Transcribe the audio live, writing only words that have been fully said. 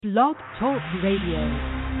Blog Talk Radio.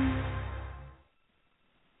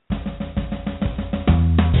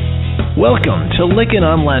 Welcome to Lykken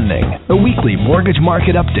on Lending, a weekly mortgage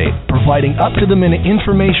market update providing up-to-the-minute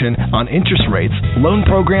information on interest rates, loan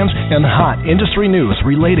programs, and hot industry news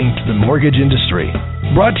relating to the mortgage industry.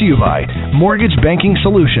 Brought to you by Mortgage Banking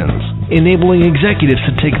Solutions, enabling executives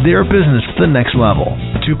to take their business to the next level.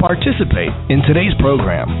 To participate in today's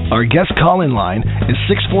program, our guest call-in line is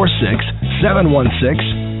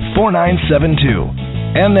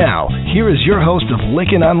 646-716-4972. And now, here is your host of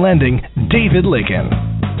Lykken on Lending, David Lykken.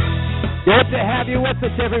 Good to have you with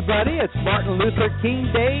us, everybody. It's Martin Luther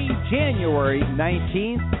King Day, January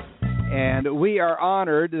 19th, and we are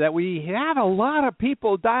honored that we have a lot of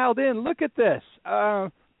people dialed in. Look at this.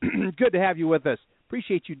 Good to have you with us.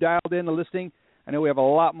 Appreciate you dialed in and listening. I know we have a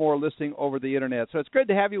lot more listening over the Internet, so it's good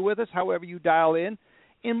to have you with us, however you dial in.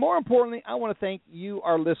 And more importantly, I want to thank you,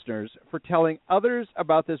 our listeners, for telling others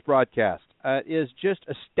about this broadcast. It is just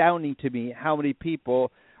astounding to me how many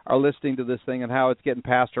people are listening to this thing and how it's getting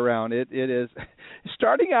passed around. It is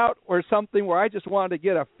starting out or something where I just wanted to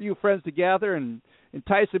get a few friends together and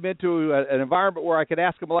entice them into an environment where I could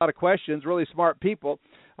ask them a lot of questions, really smart people.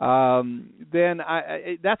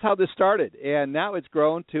 That's how this started. And now it's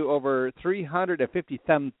grown to over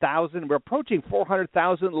 350,000. We're approaching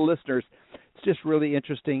 400,000 listeners. It's just really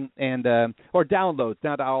interesting, and or downloads.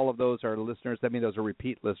 Not all of those are listeners. I mean, those are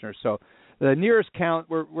repeat listeners. So the nearest count,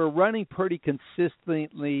 we're running pretty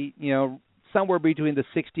consistently, somewhere between the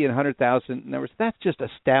 60 and 100,000 numbers. That's just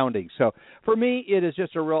astounding. So for me, it is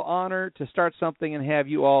just a real honor to start something and have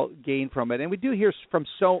you all gain from it. And we do hear from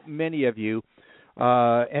so many of you.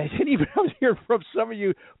 And even I was hearing from some of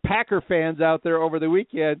you Packer fans out there over the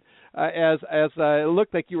weekend, as it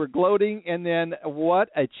looked like you were gloating, and then what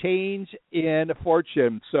a change in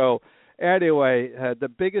fortune. So anyway, the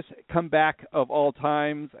biggest comeback of all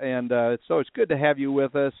times, and so it's good to have you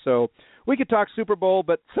with us. So we could talk Super Bowl,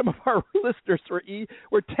 but some of our listeners were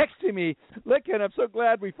texting me, Lykken, I'm so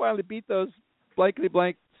glad we finally beat those blankety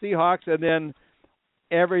blank Seahawks, and then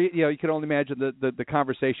you can only imagine the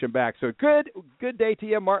conversation back. So good day to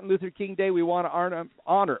you, Martin Luther King Day. We want to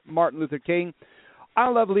honor Martin Luther King. I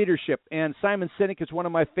love leadership, and Simon Sinek is one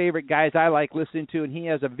of my favorite guys I like listening to, and he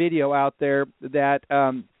has a video out there that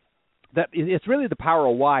it's really the power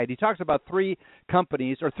of why. He talks about three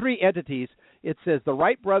companies or three entities. It says the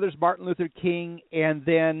Wright brothers, Martin Luther King, and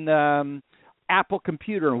then Apple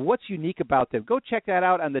Computer, and what's unique about them. Go check that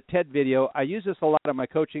out on the TED video. I use this a lot in my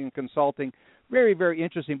coaching and consulting. Very, very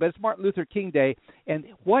interesting. But it's Martin Luther King Day, and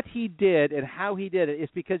what he did and how he did it is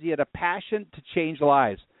because he had a passion to change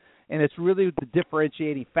lives. And it's really the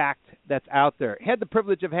differentiating fact that's out there. I had the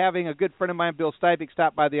privilege of having a good friend of mine, Bill Stipek,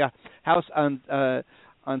 stop by the house on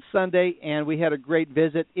Sunday, and we had a great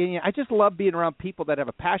visit. And I just love being around people that have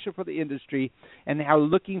a passion for the industry and are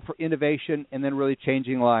looking for innovation and then really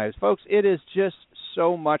changing lives. Folks, it is just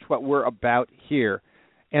so much what we're about here.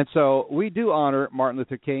 And so we do honor Martin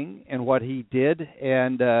Luther King and what he did,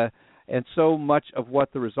 and so much of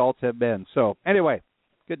what the results have been. So anyway,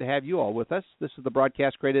 good to have you all with us. This is the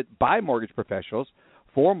broadcast created by mortgage professionals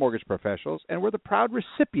for mortgage professionals, and we're the proud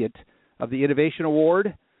recipient of the Innovation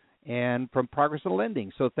Award and from Progress in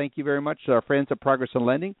Lending. So thank you very much to our friends at Progress in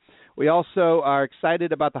Lending. We also are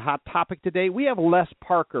excited about the hot topic today. We have Les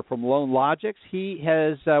Parker from Loan Logics. He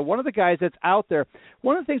has one of the guys that's out there.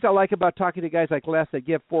 One of the things I like about talking to guys like Les that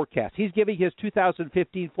give forecasts, he's giving his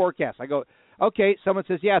 2015 forecast. I go, okay, someone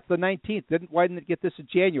says, yeah, it's the 19th. Why didn't it get this in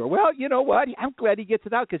January? Well, you know what? I'm glad he gets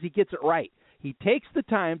it out because he gets it right. He takes the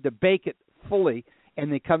time to bake it fully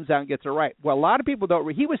and then comes out and gets it right. Well, a lot of people don't.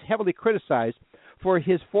 He was heavily criticized for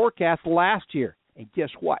his forecast last year. And guess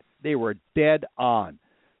what? They were dead on.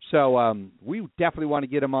 So we definitely want to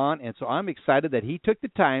get him on. And so I'm excited that he took the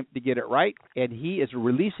time to get it right. And he is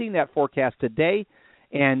releasing that forecast today.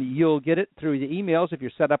 And you'll get it through the emails if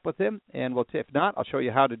you're set up with him. And if not, I'll show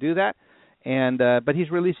you how to do that. And but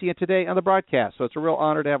he's releasing it today on the broadcast. So it's a real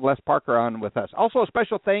honor to have Les Parker on with us. Also, a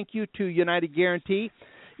special thank you to United Guarantee.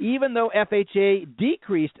 Even though FHA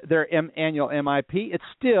decreased their annual MIP, it's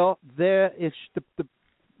still there. It's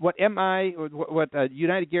what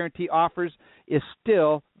United Guarantee offers is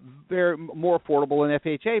still very more affordable than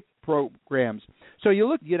FHA programs. So you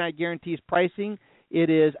look at United Guarantee's pricing; it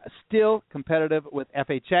is still competitive with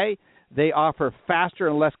FHA. They offer faster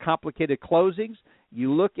and less complicated closings.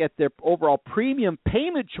 You look at their overall premium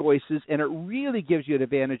payment choices, and it really gives you an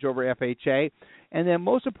advantage over FHA. And then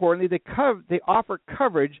most importantly, they offer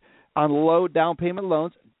coverage on low down payment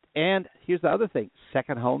loans. And here's the other thing,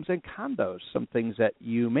 second homes and condos, some things that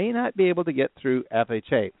you may not be able to get through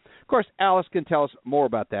FHA. course, Alice can tell us more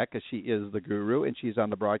about that because she is the guru, and she's on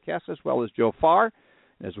the broadcast, as well as Joe Farr,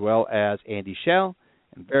 as well as Andy Schell.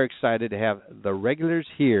 I'm very excited to have the regulars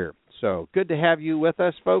here. So good to have you with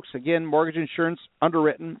us, folks. Again, mortgage insurance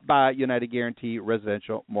underwritten by United Guaranty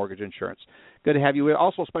Residential Mortgage Insurance. Good to have you.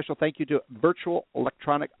 Also, a special thank you to Virtual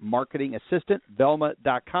Electronic Marketing Assistant,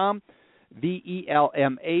 Velma.com,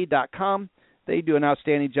 VELMA.com. They do an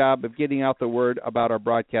outstanding job of getting out the word about our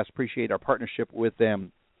broadcast. Appreciate our partnership with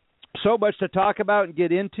them. So much to talk about and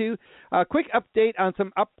get into. A quick update on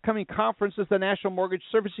some upcoming conferences. The National Mortgage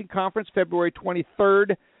Servicing Conference, February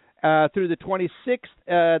 23rd through the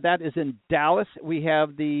 26th. That is in Dallas. We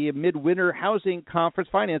have the Midwinter Housing Conference,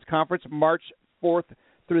 Finance Conference, March 4th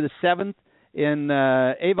through the 7th in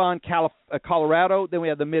Avon, Colorado. Then we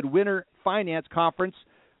have the Midwinter Finance Conference.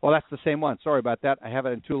 Well, that's the same one. Sorry about that. I have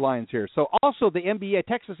it in two lines here. So also the MBA,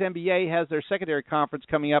 Texas MBA has their secondary conference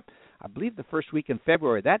coming up, I believe the first week in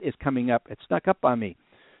February. That is coming up. It snuck up on me.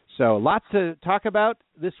 So lots to talk about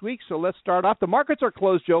this week. So let's start off. The markets are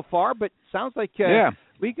closed, Joe Farr, but sounds like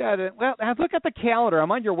we got it. Well, look at the calendar.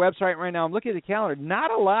 I'm on your website right now. I'm looking at the calendar. Not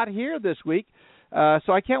a lot here this week.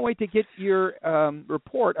 So I can't wait to get your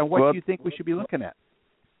report on what you think we should be looking at.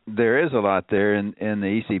 There is a lot there in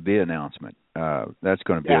the ECB announcement. That's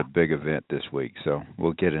going to be a big event this week, so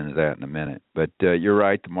we'll get into that in a minute. But you're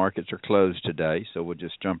right, the markets are closed today, so we'll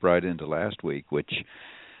just jump right into last week, which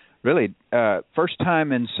really first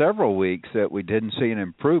time in several weeks that we didn't see an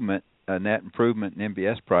improvement, a net improvement in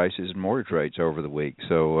MBS prices and mortgage rates over the week.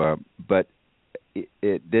 So, but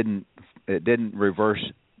it didn't reverse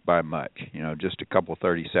by much. Just a couple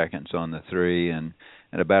 30 seconds on the 3 and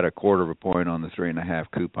about a quarter of a point on the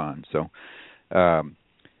 3.5 coupon. So,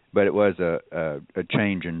 but it was a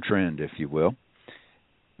change in trend, if you will.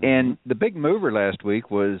 And the big mover last week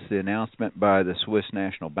was the announcement by the Swiss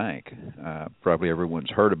National Bank. Probably everyone's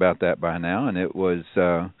heard about that by now, and it was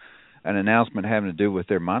an announcement having to do with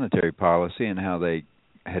their monetary policy and how they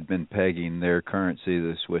had been pegging their currency,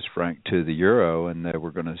 the Swiss franc, to the euro, and they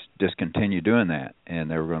were going to discontinue doing that,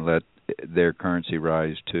 and they were going to let their currency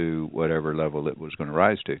rise to whatever level it was going to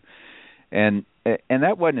rise to. And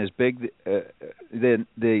that wasn't as big.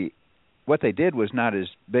 What they did was not as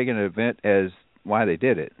big an event as why they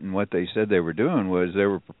did it. And what they said they were doing was they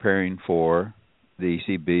were preparing for the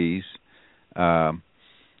ECB's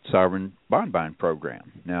sovereign bond buying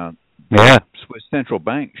program. Now, Swiss Central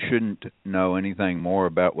Bank shouldn't know anything more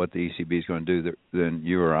about what the ECB is going to do than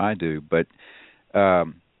you or I do, but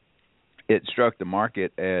it struck the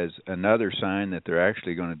market as another sign that they're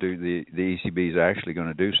actually going to do, the ECB is actually going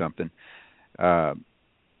to do something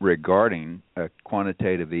regarding a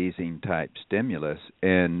quantitative easing type stimulus,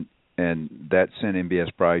 and that sent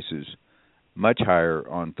MBS prices much higher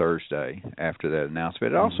on Thursday after that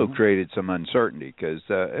announcement. It also created some uncertainty because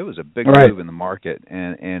it was a big move in the market,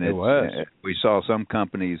 and it was. We saw some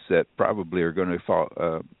companies that probably are going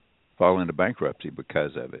to fall into bankruptcy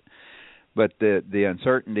because of it. But the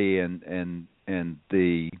uncertainty and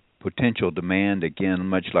the potential demand, again,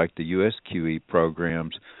 much like the U.S. QE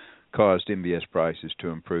programs, caused MBS prices to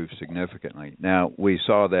improve significantly. Now, we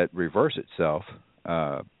saw that reverse itself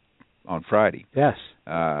on Friday. Yes.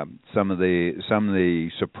 Some of the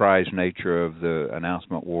surprise nature of the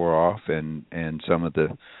announcement wore off, and some of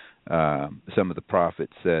the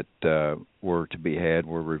profits that were to be had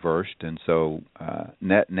were reversed, and so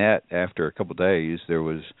net after a couple of days there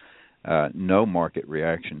was no market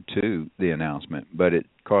reaction to the announcement, but it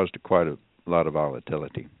caused quite a lot of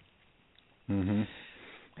volatility. Go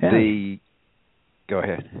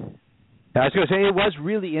ahead. I was going to say it was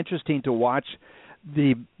really interesting to watch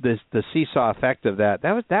the seesaw effect of that.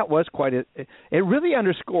 That was quite it really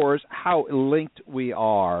underscores how linked we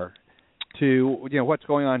are to what's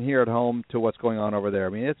going on here at home to what's going on over there. I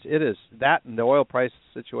mean, it is that, and the oil price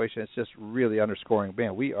situation. It's just really underscoring.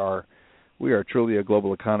 Man, we are truly a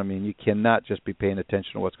global economy, and you cannot just be paying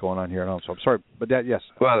attention to what's going on here at home. So I'm sorry, but that yes.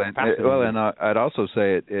 And I'd also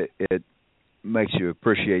say it makes you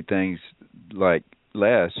appreciate things like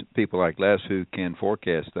people like Les who can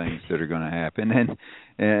forecast things that are going to happen,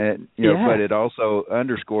 but it also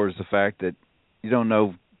underscores the fact that you don't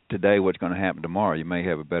know today what's going to happen tomorrow. You may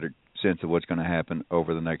have a better sense of what's going to happen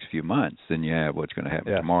over the next few months than you have what's going to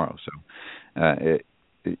happen tomorrow. So,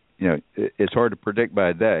 it's hard to predict by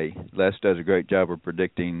a day. Les does a great job of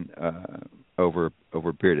predicting over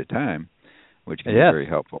a period of time, which can be very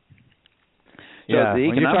helpful. So the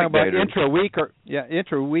when you're talking about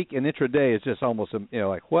intra-week and intra-day is just almost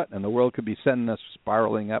like what? And the world could be sending us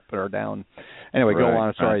spiraling up or down. Anyway, go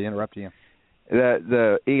on. Sorry, interrupting you.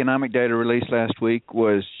 The economic data released last week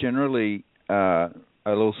was generally a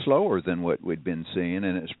little slower than what we'd been seeing,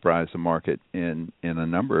 and it surprised the market in a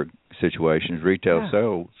number of situations. Retail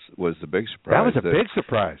sales was the big surprise. That was a big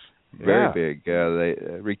surprise. Very big.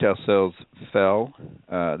 Retail sales fell.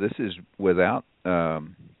 This is without the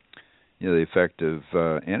effect of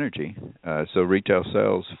energy. So retail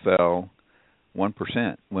sales fell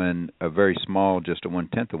 1% when a very small, just a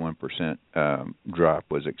 1/10 of 1% drop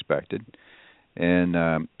was expected. And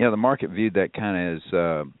the market viewed that kind of as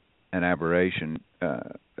an aberration.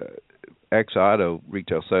 Ex-auto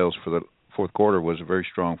retail sales for the fourth quarter was a very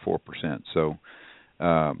strong 4%. So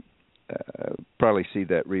probably see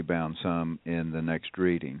that rebound some in the next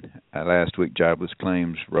reading. Last week, jobless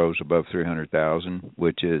claims rose above 300,000,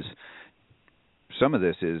 which is some of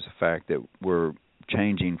this is the fact that we're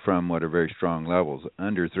changing from what are very strong levels.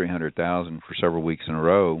 Under 300,000 for several weeks in a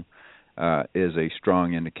row is a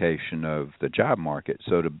strong indication of the job market.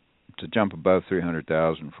 So to jump above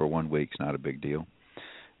 300,000 for 1 week is not a big deal.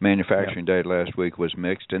 Manufacturing data last week was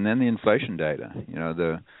mixed, and then the inflation data.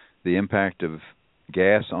 The impact of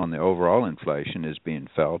gas on the overall inflation is being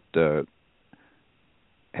felt.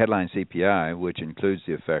 Headline CPI, which includes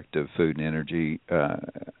the effect of food and energy,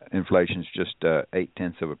 inflation is just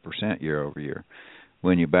 0.8% year over year.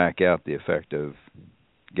 When you back out the effect of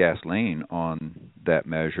gasoline on that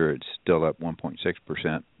measure, it's still up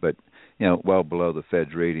 1.6%, but well below the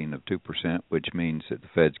Fed's reading of 2%, which means that the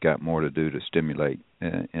Fed's got more to do to stimulate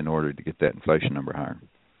in order to get that inflation number higher.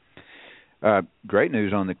 Great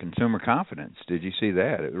news on the consumer confidence. Did you see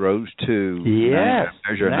that? It rose to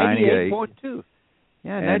measure 98.2.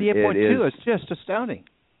 Yeah, 98.2. It's just astounding.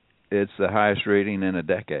 It's the highest reading in a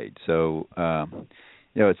decade. So,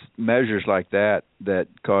 it's measures like that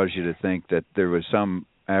cause you to think that there was some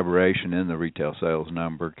aberration in the retail sales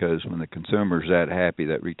number, because when the consumer's that happy,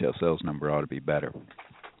 that retail sales number ought to be better.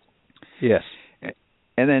 Yes.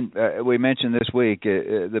 And then we mentioned this week,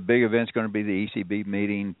 the big event's going to be the ECB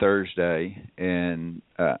meeting Thursday, and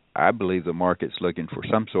I believe the market's looking for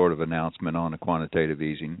some sort of announcement on a quantitative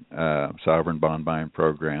easing sovereign bond buying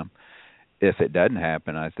program. If it doesn't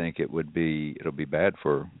happen, I think it'll be bad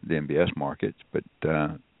for the MBS markets, but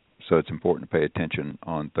so it's important to pay attention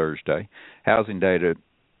on Thursday. Housing data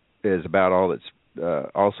is about all that's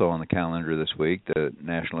also on the calendar this week. The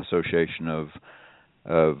National Association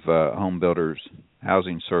of Home Builders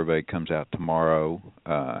Housing Survey comes out tomorrow.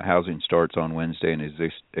 Housing starts on Wednesday, and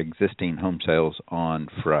existing home sales on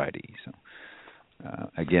Friday. So,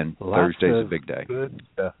 again, Thursday's a big day. Good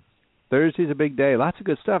stuff. Thursday's a big day. Lots of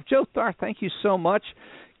good stuff. Joe Tharp, thank you so much.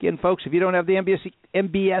 Again, folks, if you don't have the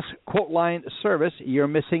MBS quote line service, you're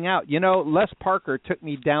missing out. Les Parker took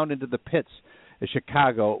me down into the pits of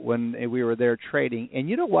Chicago when we were there trading. And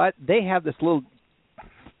you know what? They have this little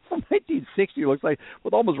 1960 looks like,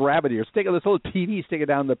 with almost rabbit ears, sticking this little TV sticking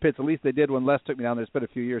down in the pits. At least they did when Les took me down there. It's been a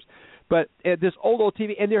few years. But this old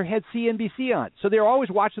TV, and they had CNBC on. So they're always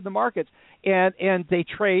watching the markets, and they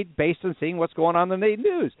trade based on seeing what's going on in the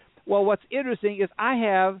news. Well, what's interesting is I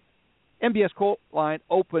have MBS quote line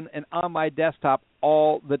open and on my desktop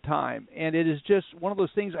all the time. And it is just one of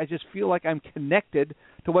those things, I just feel like I'm connected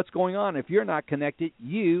to what's going on. If you're not connected,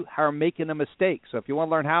 you are making a mistake. So if you want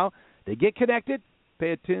to learn how to get connected,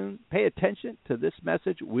 pay attention to this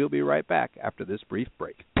message. We'll be right back after this brief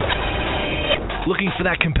break. Looking for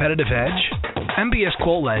that competitive edge? MBS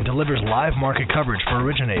Quoteline delivers live market coverage for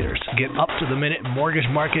originators. Get up-to-the-minute mortgage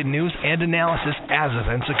market news and analysis as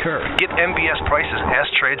events occur. Get MBS prices as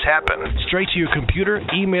trades happen. Straight to your computer,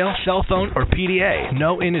 email, cell phone, or PDA.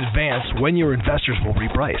 Know in advance when your investors will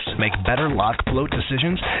reprice. Make better lock float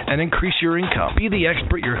decisions and increase your income. Be the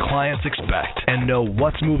expert your clients expect and know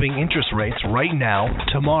what's moving interest rates right now,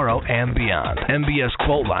 tomorrow, and beyond. MBS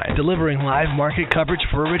Quoteline, delivering live market coverage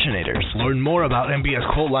for originators. Learn more about MBS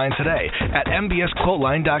Quoteline today at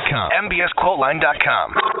mbsquoteline.com.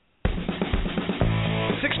 mbsquoteline.com.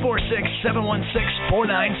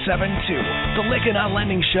 646-716-4972. The Lykken on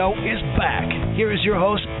Lending Show is back. Here is your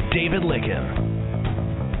host, David Lykken.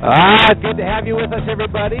 Good to have you with us,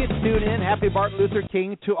 everybody. Tune in. Happy Martin Luther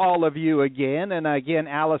King to all of you again. And again,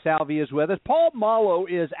 Alice Alvey is with us. Paul Malo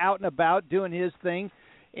is out and about doing his thing.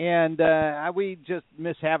 And we just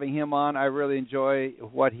miss having him on. I really enjoy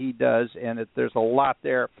what he does, and there's a lot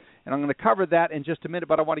there. And I'm going to cover that in just a minute,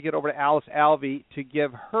 but I want to get over to Alice Alvey to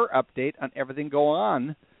give her update on everything going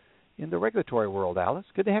on in the regulatory world. Alice,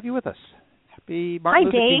 good to have you with us. Happy Martin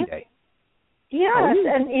Luther King Day. Yes,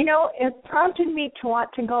 and, it prompted me to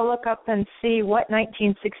want to go look up and see what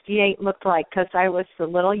 1968 looked like, because I was a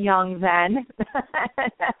little young then.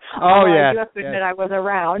 I do have to admit I was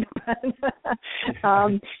around.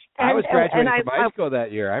 I was graduating from high school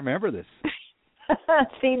that year. I remember this.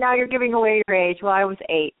 See, now you're giving away your age. Well, I was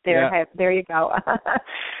 8. There you go.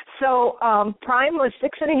 So prime was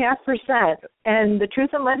 6.5%, and the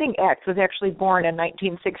Truth in Lending Act was actually born in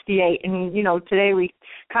 1968. And, today we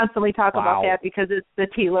constantly talk about that because it's the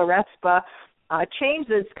TILA-RESPA change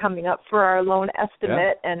that's coming up for our loan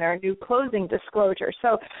estimate and our new closing disclosure.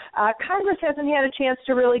 So Congress hasn't had a chance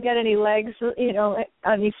to really get any legs,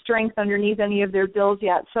 any strength underneath any of their bills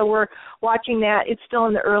yet. So we're watching that. It's still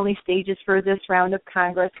in the early stages for this round of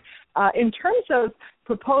Congress. In terms of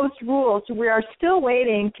proposed rules, we are still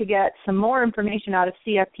waiting to get some more information out of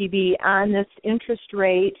CFPB on this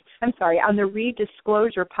on the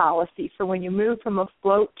redisclosure policy for when you move from a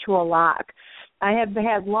float to a lock. I have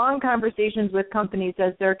had long conversations with companies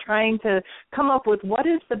as they're trying to come up with what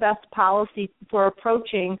is the best policy for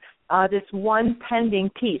approaching this one pending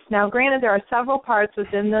piece. Now, granted, there are several parts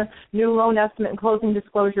within the new loan estimate and closing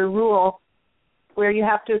disclosure rule where you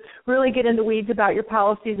have to really get in the weeds about your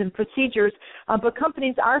policies and procedures, but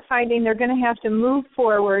companies are finding they're going to have to move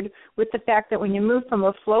forward with the fact that when you move from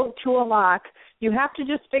a float to a lock, you have to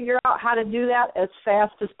just figure out how to do that as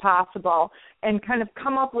fast as possible and kind of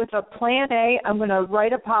come up with a plan A. I'm going to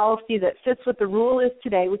write a policy that fits what the rule is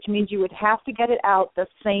today, which means you would have to get it out the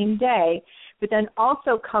same day, but then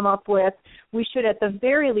also come up with we should at the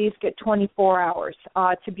very least get 24 hours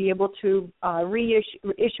to be able to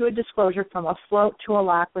issue a disclosure from a float to a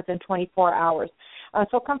lock within 24 hours.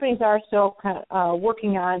 So companies are still kind of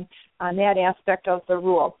working on that aspect of the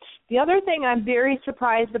rule. The other thing I'm very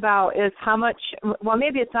surprised about is how much, well,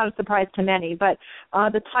 maybe it's not a surprise to many, but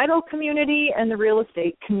the title community and the real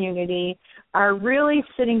estate community are really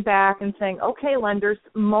sitting back and saying, okay, lenders,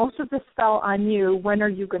 most of this fell on you. When are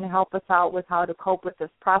you going to help us out with how to cope with this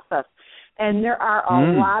process? And there are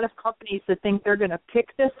a lot of companies that think they're going to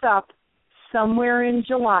pick this up somewhere in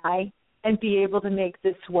July and be able to make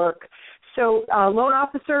this work. So loan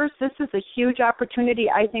officers, this is a huge opportunity,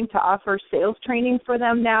 I think, to offer sales training for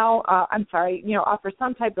them now. Offer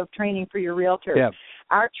some type of training for your realtors. Yeah.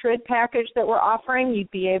 Our TRID package that we're offering,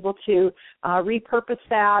 you'd be able to repurpose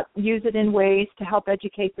that, use it in ways to help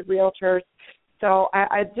educate the realtors. So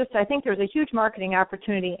I think there's a huge marketing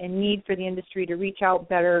opportunity and need for the industry to reach out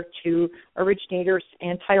better to originators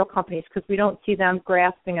and title companies because we don't see them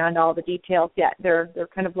grasping onto all the details yet. They're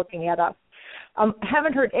kind of looking at us.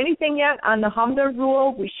 Haven't heard anything yet on the HMDA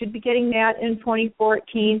rule. We should be getting that in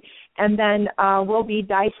 2014. And then we'll be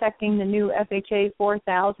dissecting the new FHA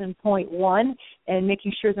 4000.1 and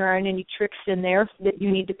making sure there aren't any tricks in there that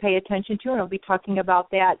you need to pay attention to. And I'll be talking about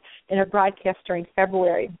that in a broadcast during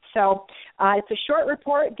February. So it's a short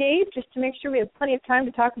report, Dave, just to make sure we have plenty of time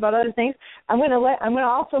to talk about other things. I'm going to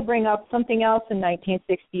also bring up something else in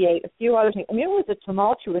 1968, a few other things. I mean, it was a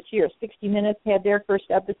tumultuous year. 60 Minutes had their first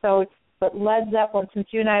episode. But Led Zeppelin, since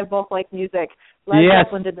you and I both like music, Led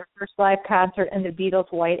Zeppelin did their first live concert, and the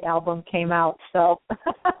Beatles' White Album came out. So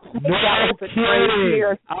that was a great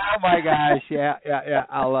year. Oh my gosh! Yeah.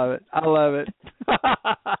 I love it.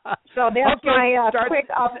 So that's my quick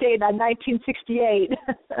update on 1968.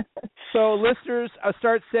 So listeners,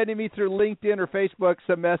 start sending me through LinkedIn or Facebook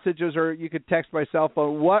some messages, or you could text my cell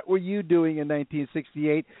phone. What were you doing in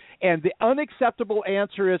 1968? And the unacceptable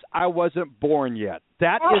answer is I wasn't born yet.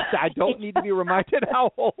 That is, I don't need to be reminded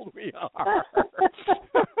how old we are.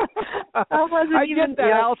 I get that,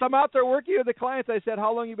 Alice. I'm out there working with the clients. I said,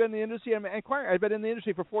 how long have you been in the industry? I'm inquiring. I've been in the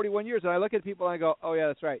industry for 41 years. And I look at people and I go, oh, yeah,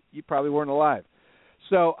 that's right. You probably weren't alive.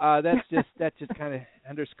 So that just kind of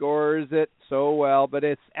underscores it so well. But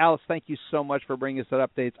it's Alice, thank you so much for bringing us that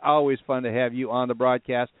update. It's always fun to have you on the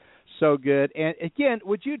broadcast. So good. And, again,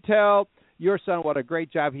 would you tell your son what a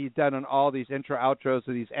great job he's done on all these intro outros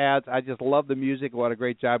of these ads? I just love the music, what a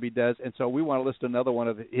great job he does. And so we want to list another one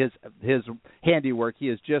of his handiwork. He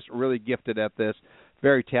is just really gifted at this.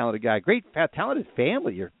 Very talented guy. Great, talented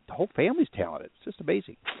family. Your whole family's talented. It's just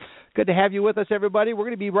amazing. Good to have you with us, everybody. We're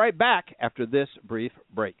going to be right back after this brief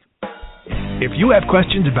break. If you have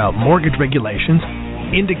questions about mortgage regulations,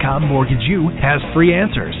 Indicom Mortgage U has free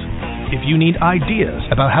answers. If you need ideas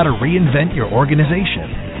about how to reinvent your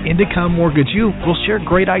organization, Indicom Mortgage U will share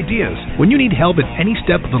great ideas. When you need help at any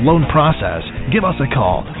step of the loan process, give us a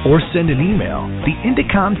call or send an email. The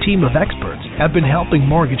Indicom team of experts have been helping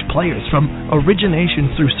mortgage players from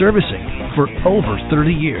origination through servicing for over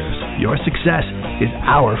 30 years. Your success is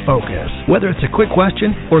our focus. Whether it's a quick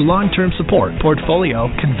question or long-term support,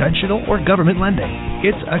 portfolio, conventional, or government lending,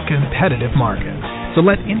 it's a competitive market. So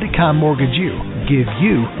let Indicom Mortgage U give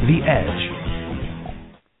you the edge.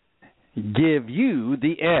 Give you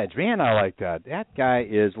the edge. Man, I like that. That guy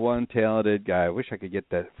is one talented guy. I wish I could get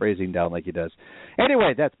that phrasing down like he does.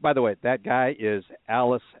 Anyway, by the way, that guy is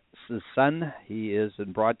Alice son. He is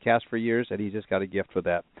in broadcast for years, and he just got a gift for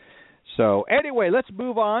that. So anyway, let's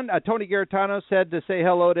move on. Tony Garitano said to say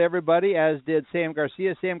hello to everybody, as did Sam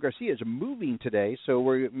Garcia. Sam Garcia is moving today, so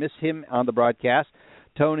we miss him on the broadcast.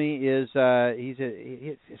 Tony is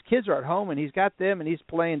his kids are at home, and he's got them, and he's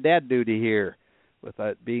playing dad duty here with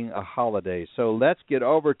it being a holiday. So let's get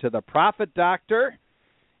over to the Profit Doctor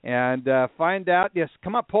and find out. Yes,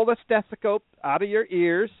 come up, pull the stethoscope out of your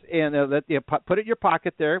ears, and put it in your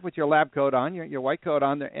pocket there with your lab coat on, your white coat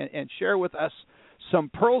on there, and share with us some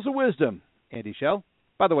pearls of wisdom. Andy Schell,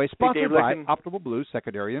 by the way, sponsored by Optimal Blue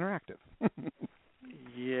Secondary Interactive.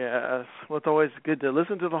 Yes. Well, it's always good to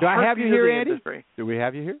listen to the Do I have you here, Andy? Industry. Do we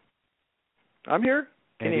have you here? I'm here.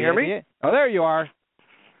 Can you hear me? Oh, there you are.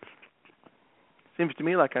 Seems to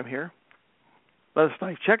me like I'm here. Last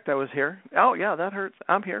I checked, I was here. Oh, yeah, that hurts.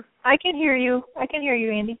 I'm here. I can hear you.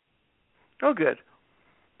 Andy. Oh, good.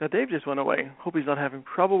 Now, Dave just went away. Hope he's not having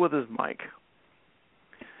trouble with his mic.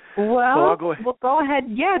 Well, go ahead.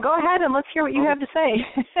 Yeah, go ahead and let's hear what you have to say.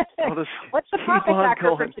 What's the Profit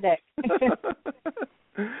Doctor for today?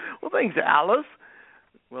 Well, thanks, Alice.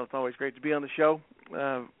 Well, it's always great to be on the show.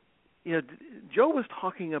 Joe was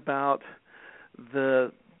talking about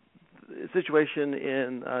the situation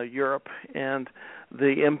in Europe and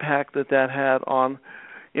the impact that had on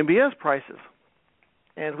MBS prices.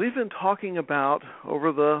 And we've been talking about,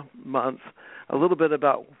 over the months, a little bit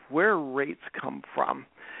about where rates come from.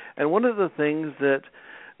 And one of the things that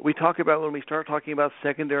we talk about when we start talking about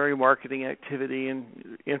secondary marketing activity and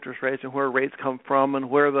interest rates and where rates come from and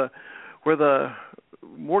where the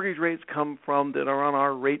mortgage rates come from that are on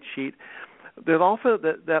our rate sheet, that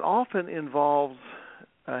often involves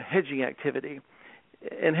hedging activity.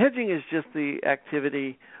 And hedging is just the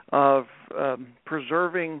activity of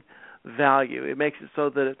preserving value. It makes it so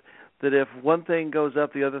that if one thing goes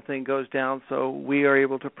up, the other thing goes down, so we are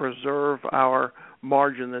able to preserve our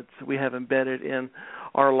margin that we have embedded in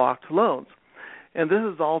our locked loans. And this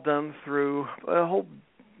is all done through a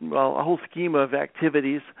whole scheme of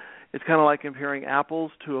activities. It's kind of like comparing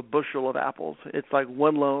apples to a bushel of apples. It's like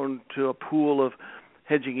one loan to a pool of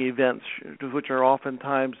hedging events, which are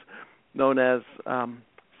oftentimes known as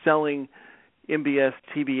selling MBS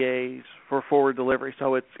TBAs for forward delivery.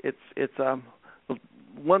 So it's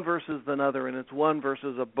one versus another, and it's one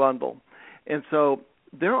versus a bundle. And so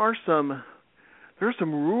there are some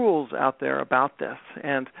rules out there about this,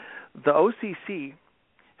 and the OCC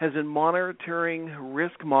has been monitoring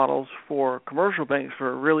risk models for commercial banks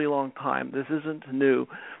for a really long time. This isn't new.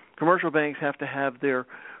 Commercial banks have to have their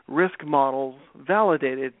risk models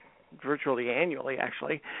validated virtually annually,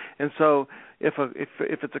 actually. And so if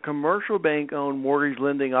it's a commercial bank-owned mortgage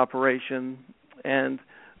lending operation and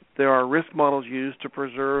there are risk models used to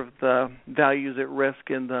preserve the values at risk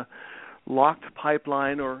in the locked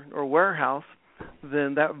pipeline or warehouse,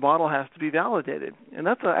 then that model has to be validated. And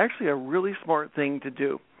that's actually a really smart thing to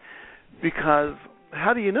do, because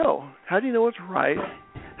how do you know? How do you know it's right?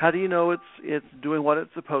 How do you know it's doing what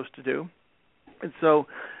it's supposed to do? And so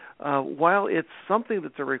while it's something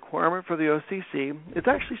that's a requirement for the OCC, it's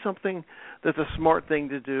actually something that's a smart thing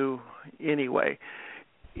to do anyway.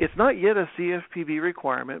 It's not yet a CFPB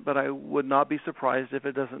requirement, but I would not be surprised if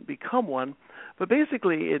it doesn't become one. But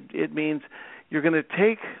basically, it means you're going to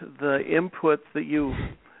take the inputs that you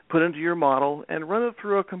put into your model and run it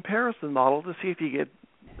through a comparison model to see if you get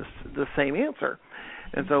the same answer.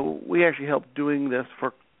 And so we actually help doing this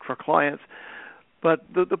for clients. But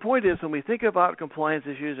the point is, when we think about compliance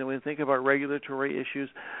issues and we think about regulatory issues,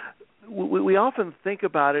 we often think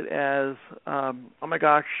about it as, oh my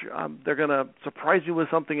gosh, they're going to surprise you with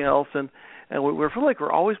something else, and we feel like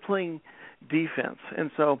we're always playing defense.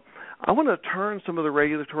 And so I want to turn some of the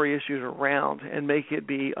regulatory issues around and make it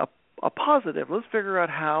be a positive. Let's figure out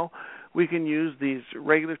how we can use these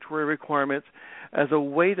regulatory requirements as a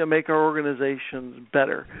way to make our organizations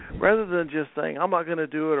better, rather than just saying, I'm not going to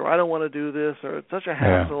do it, or I don't want to do this, or it's such a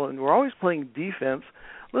hassle, and we're always playing defense.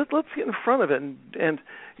 Let's get in front of it, and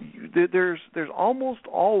there's almost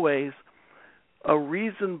always a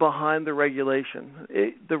reason behind the regulation.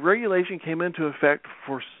 The regulation came into effect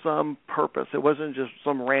for some purpose. It wasn't just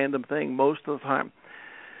some random thing most of the time.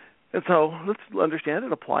 And so let's understand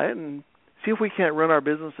it, apply it, and see if we can't run our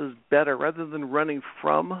businesses better. Rather than running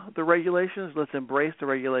from the regulations, let's embrace the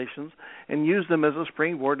regulations and use them as a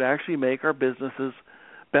springboard to actually make our businesses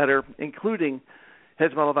better, including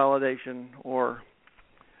hedge model validation or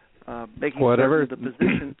making whatever the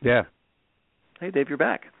position. Yeah. Hey, Dave, you're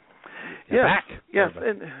back. You're back. Yes,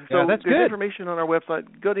 and so that's there's good. information on our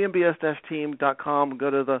website. Go to mbs-team.com. Go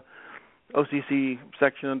to the OCC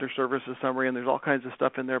section under services summary, and there's all kinds of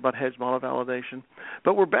stuff in there about hedge model validation.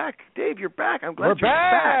 But we're back. Dave, you're back. I'm glad you're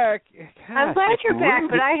back. I'm glad you're back,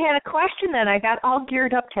 but I had a question then. I got all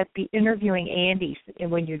geared up to be interviewing Andy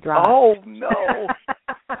when you dropped. Oh, no.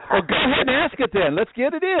 Well, go ahead and ask it then. Let's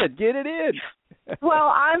get it in. Get it in.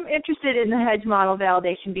 Well, I'm interested in the hedge model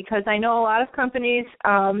validation because I know a lot of companies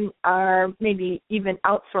are maybe even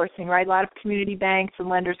outsourcing, right? A lot of community banks and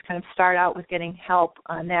lenders kind of start out with getting help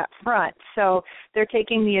on that front. So they're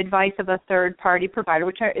taking the advice of a third-party provider,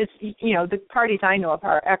 which is, the parties I know of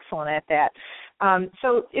are excellent at that.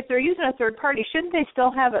 So if they're using a third party, shouldn't they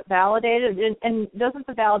still have it validated? And doesn't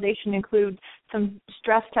the validation include some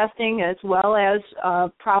stress testing as well as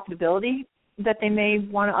profitability that they may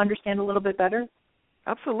want to understand a little bit better?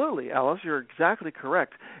 Absolutely, Alice. You're exactly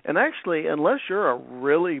correct. And actually, unless you're a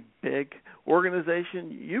really big organization,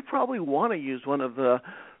 you probably want to use one of the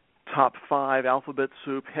top 5 alphabet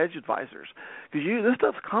soup hedge advisors because this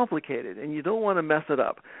stuff's complicated and you don't want to mess it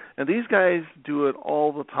up. And these guys do it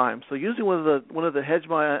all the time. So using one of the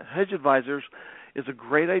hedge advisors is a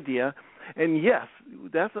great idea. And yes,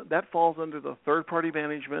 that falls under the third-party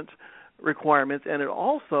management requirements, and it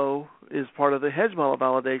also is part of the hedge model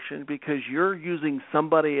validation because you're using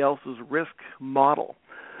somebody else's risk model.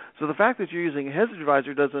 So the fact that you're using a hedge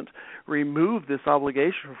advisor doesn't remove this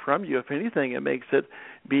obligation from you. If anything, it makes it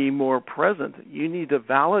be more present. You need to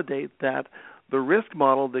validate that the risk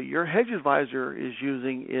model that your hedge advisor is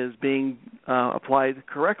using is being applied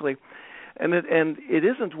correctly. And it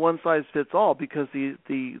isn't one size fits all because the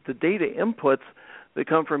data inputs that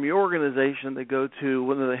come from your organization that go to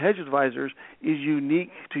one of the hedge advisors is unique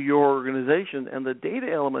to your organization, and the data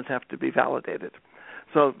elements have to be validated.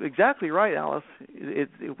 So exactly right, Alice.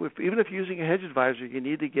 Even if you're using a hedge advisor, you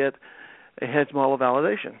need to get a hedge model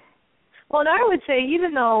validation. Well, and I would say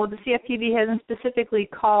even though the CFPB hasn't specifically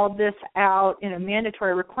called this out in a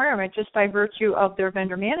mandatory requirement, just by virtue of their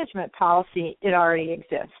vendor management policy, it already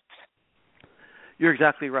exists. You're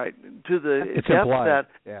exactly right. To the it's depth implied. that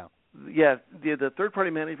the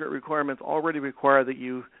third-party management requirements already require that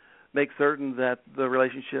you make certain that the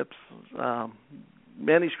relationship's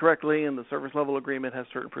managed correctly and the service level agreement has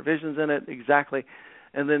certain provisions in it, exactly.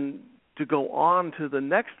 And then to go on to the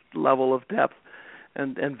next level of depth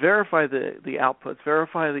and verify the outputs,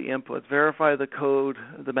 verify the inputs, verify the code,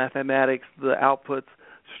 the mathematics, the outputs,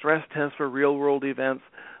 stress tests for real-world events,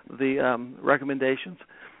 the recommendations.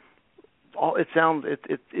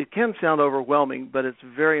 It can sound overwhelming, but it's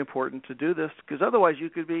very important to do this because otherwise you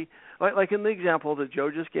could be like in the example that Joe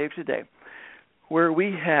just gave today, where we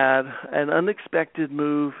had an unexpected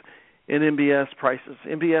move in MBS prices.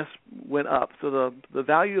 MBS went up, so the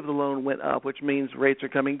value of the loan went up, which means rates are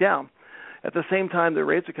coming down. At the same time that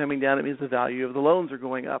rates are coming down, it means the value of the loans are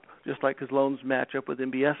going up, just like because loans match up with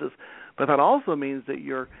MBSs. But that also means that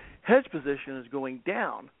your hedge position is going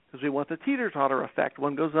down, because we want the teeter-totter effect.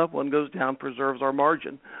 One goes up, one goes down, preserves our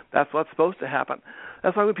margin. That's what's supposed to happen.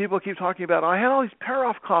 That's why when people keep talking about, I had all these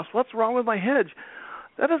pair-off costs, what's wrong with my hedge?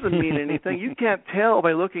 That doesn't mean anything. You can't tell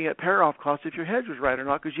by looking at pair-off costs if your hedge was right or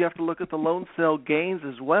not, because you have to look at the loan sale gains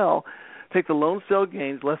as well. Take the loan sale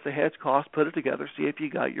gains less the hedge cost, put it together, see if you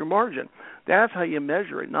got your margin. That's how you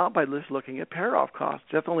measure it, not by just looking at pair-off costs.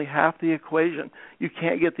 That's only half the equation. You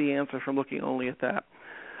can't get the answer from looking only at that.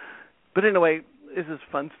 But anyway, this is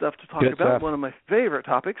fun stuff to talk about. One of my favorite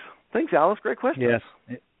topics. Thanks, Alice. Great question.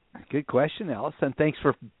 Yes. Good question, Alice. And thanks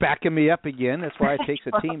for backing me up again. That's why it takes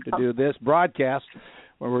a team to do this broadcast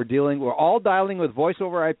where we're all dialing with voice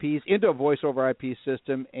over IPs into a voice over IP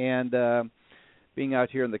system, and being out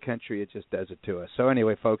here in the country, it just does it to us. So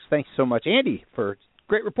anyway, folks, thanks so much, Andy, for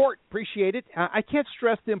great report. Appreciate it. I can't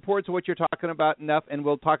stress the importance of what you're talking about enough, and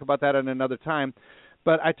we'll talk about that at another time.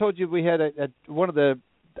 But I told you we had one of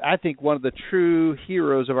the true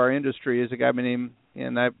heroes of our industry is a guy named,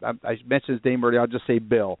 and I mentioned his name earlier, I'll just say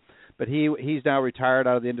Bill. But he's now retired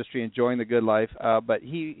out of the industry, enjoying the good life. But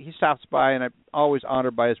he stops by, and I'm always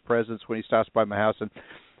honored by his presence when he stops by my house.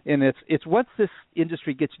 And it's once this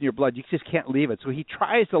industry gets in your blood, you just can't leave it. So he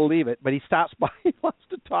tries to leave it, but he stops by, he wants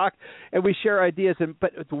to talk, and we share ideas.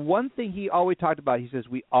 But the one thing he always talked about, he says,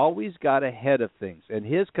 we always got ahead of things. And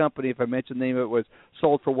his company, if I mention the name of it, was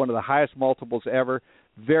sold for one of the highest multiples ever,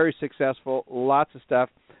 very successful, lots of stuff.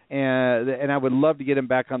 And I would love to get him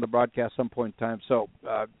back on the broadcast some point in time. So,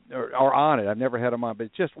 or on it. I've never had him on, but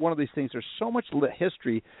it's just one of these things. There's so much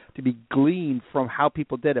history to be gleaned from how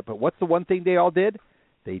people did it. But what's the one thing they all did?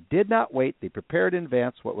 They did not wait. They prepared in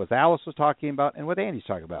advance what Alice was talking about and what Andy's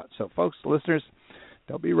talking about. So, folks, listeners,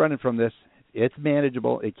 don't be running from this. It's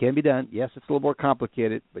manageable. It can be done. Yes, it's a little more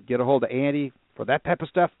complicated, but get a hold of Andy for that type of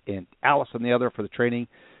stuff and Alice on the other for the training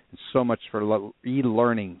and so much for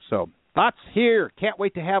e-learning. So thoughts here. Can't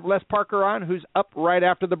wait to have Les Parker on, who's up right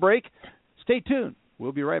after the break. Stay tuned.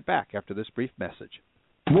 We'll be right back after this brief message.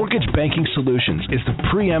 Mortgage Banking Solutions is the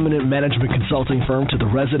preeminent management consulting firm to the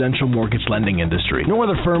residential mortgage lending industry. No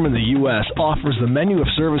other firm in the U.S. offers the menu of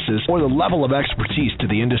services or the level of expertise to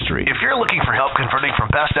the industry. If you're looking for help converting from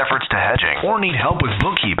best efforts to hedging or need help with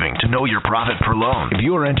bookkeeping to know your profit per loan, if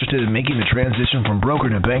you are interested in making the transition from broker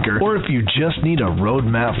to banker, or if you just need a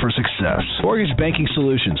roadmap for success, Mortgage Banking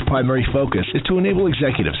Solutions' primary focus is to enable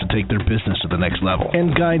executives to take their business to the next level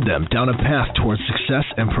and guide them down a path towards success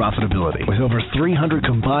and profitability. With over 300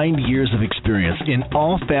 combined years of experience in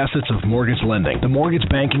all facets of mortgage lending, the Mortgage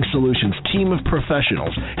Banking Solutions team of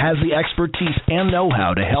professionals has the expertise and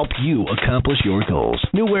know-how to help you accomplish your goals.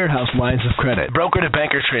 New warehouse lines of credit, broker to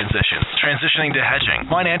banker transitions, transitioning to hedging,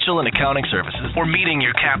 financial and accounting services, or meeting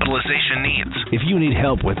your capitalization needs. If you need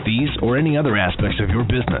help with these or any other aspects of your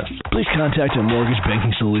business, please contact our Mortgage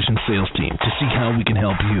Banking Solutions sales team to see how we can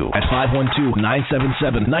help you at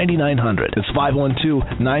 512-977-9900. That's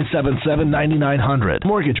 512-977-9900.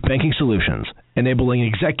 Mortgage Banking Solutions, enabling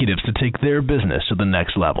executives to take their business to the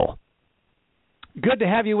next level. Good to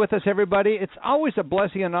have you with us, everybody. It's always a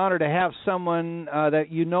blessing and honor to have someone that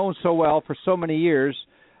you know so well for so many years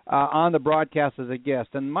on the broadcast as a guest.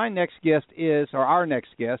 And my next guest is, or our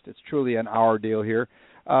next guest, it's truly an our deal here,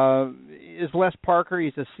 is Les Parker.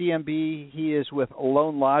 He's a CMB. He is with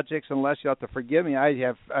LoanLogix. Unless you'll have to forgive me,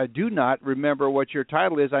 I do not remember what your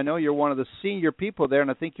title is. I know you're one of the senior people there,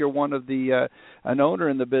 and I think you're one of the an owner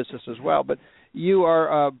in the business as well. But you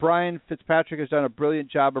are Brian Fitzpatrick has done a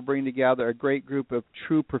brilliant job of bringing together a great group of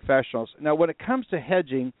true professionals. Now, when it comes to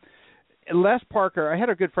hedging, Les Parker, I had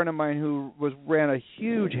a good friend of mine who ran a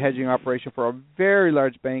huge hedging operation for a very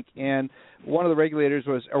large bank, and one of the regulators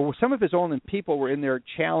or some of his own people were in there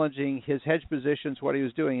challenging his hedge positions, what he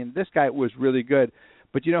was doing, and this guy was really good.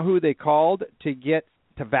 But you know who they called to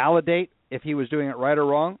validate if he was doing it right or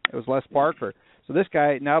wrong? It was Les Parker. So this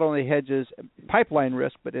guy not only hedges pipeline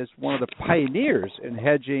risk, but is one of the pioneers in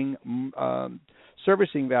hedging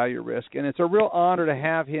servicing value risk, and it's a real honor to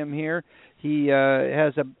have him here. He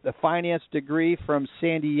has a finance degree from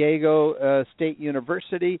San Diego State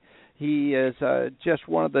University. He is just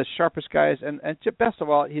one of the sharpest guys, and best of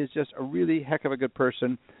all, he is just a really heck of a good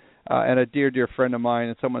person and a dear, dear friend of mine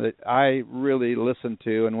and someone that I really listen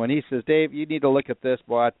to. And when he says, Dave, you need to look at this,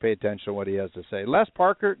 boy, I'd pay attention to what he has to say. Les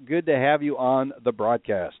Parker, good to have you on the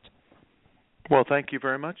broadcast. Well, thank you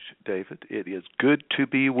very much, David. It is good to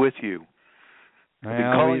be with you. I've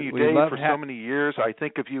been calling you Dave for so many years. I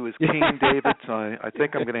think of you as King David, so I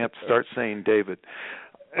think I'm going to have to start saying David.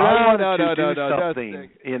 I wanted to do something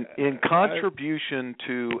in contribution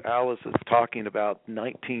to Alice's talking about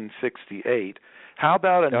 1968. How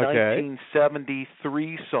about a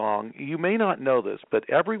 1973 song? You may not know this, but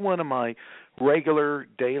every one of my regular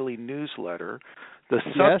daily newsletter, the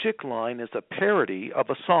subject line is a parody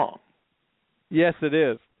of a song. Yes, it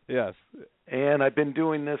is. Yes. And I've been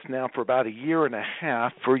doing this now for about a year and a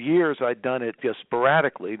half. For years, I'd done it just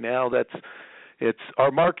sporadically. Now it's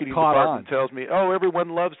our marketing department tells me, oh, everyone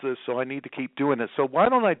loves this, so I need to keep doing it. So why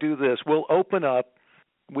don't I do this? We'll open up.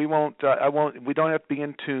 We don't have to be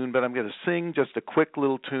in tune, but I'm going to sing just a quick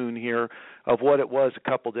little tune here of what it was a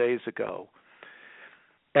couple days ago.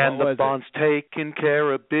 And the bond's taking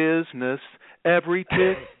care of business, every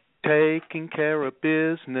tick taking care of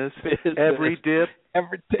business. Every dip.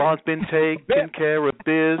 Bond's been taking care of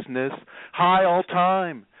business, high all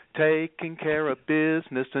time, taking care of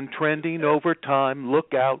business and trending over time.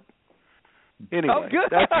 Look out. Anyway,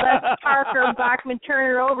 that's Parker Bachman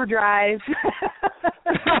Turner Overdrive.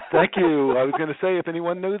 Thank you. I was going to say if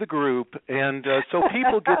anyone knew the group, and so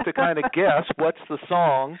people get to kind of guess what's the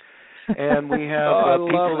song, and we have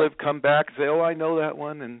people that have come back and say, "Oh, I know that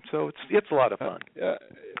one," and so it's a lot of fun.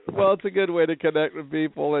 Well, it's a good way to connect with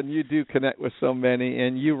people, and you do connect with so many,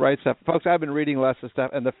 and you write stuff. Folks, I've been reading lots of stuff,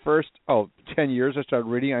 and the first 10 years I started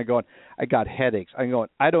reading, I got headaches. I'm going,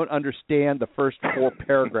 I don't understand the first 4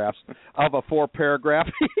 paragraphs of a 4-paragraph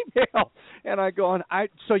email. And I go on,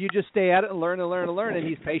 so you just stay at it and learn and learn and learn, and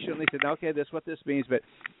he's patiently said, okay, this is what this means, but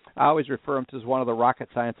I always refer him to as one of the rocket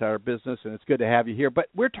science of our business, and it's good to have you here. But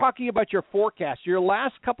we're talking about your forecast. Your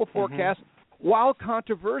last couple forecasts, while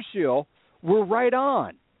controversial, were right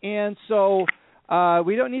on. And so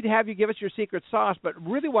we don't need to have you give us your secret sauce, but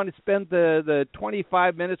really want to spend the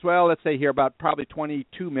 25 minutes, well, let's say here about probably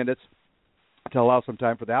 22 minutes to allow some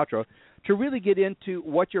time for the outro, to really get into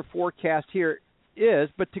what your forecast here is.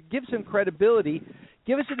 But to give some credibility,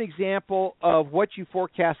 give us an example of what you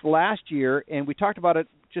forecast last year, and we talked about it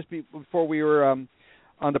just before we were on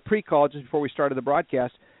the pre-call, just before we started the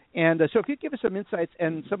broadcast, And so if you give us some insights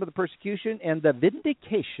and some of the persecution and the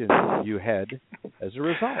vindication you had as a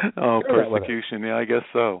result. Oh, persecution, yeah, I guess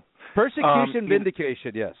so. Persecution,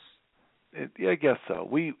 vindication, yes. I guess so.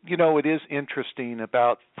 It is interesting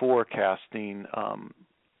about forecasting.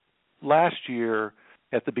 Last year,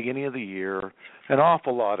 at the beginning of the year, an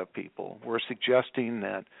awful lot of people were suggesting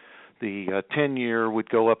that the 10-year would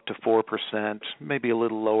go up to 4%, maybe a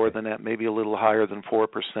little lower than that, maybe a little higher than 4%.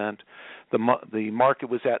 The market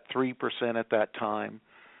was at 3% at that time.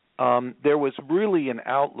 There was really an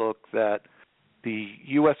outlook that the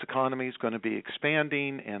U.S. economy is going to be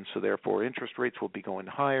expanding, and so therefore interest rates will be going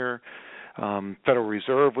higher. Federal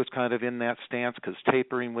Reserve was kind of in that stance because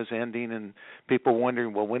tapering was ending, and people were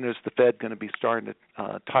wondering, well, when is the Fed going to be starting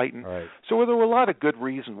to tighten? Right. So there were a lot of good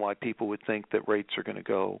reasons why people would think that rates are going to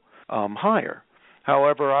go higher.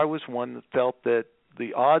 However, I was one that felt that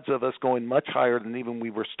the odds of us going much higher than even we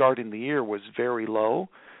were starting the year was very low,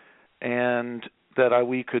 and that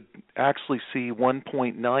we could actually see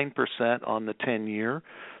 1.9% on the 10-year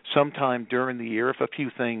sometime during the year if a few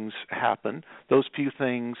things happen. Those few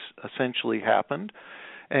things essentially happened,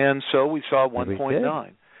 and so we saw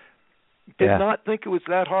 1.9. Did not think it was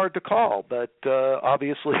that hard to call, but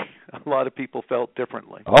obviously a lot of people felt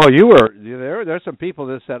differently. Oh, you were there. There's some people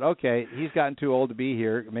that said, "Okay, he's gotten too old to be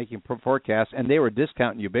here making forecasts," and they were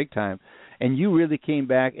discounting you big time. And you really came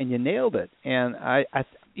back and you nailed it. And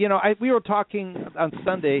we were talking on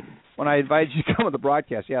Sunday when I invited you to come on the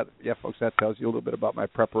broadcast. Yeah, folks, that tells you a little bit about my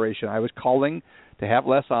preparation. I was calling to have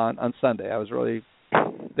Les on Sunday. I was really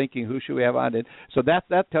thinking, who should we have on? So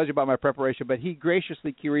that tells you about my preparation. But he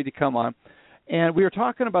graciously agreed to come on. And we were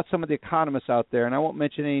talking about some of the economists out there, and I won't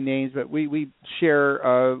mention any names, but we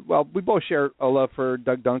share, we both share a love for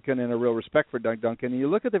Doug Duncan and a real respect for Doug Duncan. And you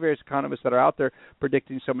look at the various economists that are out there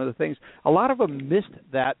predicting some of the things. A lot of them missed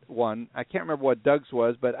that one. I can't remember what Doug's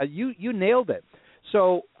was, but you nailed it.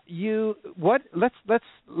 So let's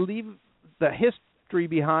leave the history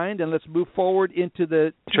behind and let's move forward into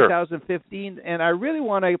the 2015. And I really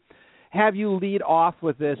want to have you lead off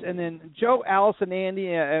with this. And then Joe, Allison,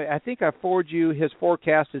 Andy, I think I forwarded you his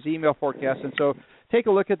forecast, his email forecast. And so take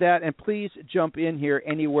a look at that, and please jump in here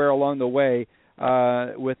anywhere along the way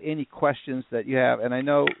with any questions that you have. And I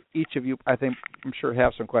know each of you, I'm sure,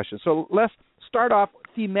 have some questions. So let's start off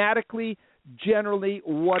thematically, generally,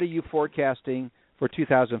 what are you forecasting for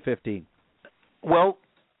 2015? Well,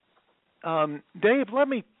 Dave,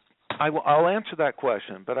 I'll answer that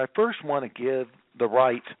question, but I first want to give the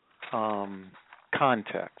right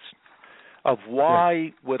context of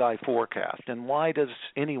why would I forecast, and why does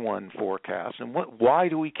anyone forecast, and why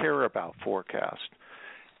do we care about forecast?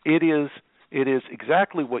 It is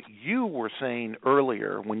exactly what you were saying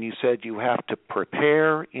earlier when you said you have to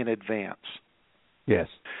prepare in advance. Yes.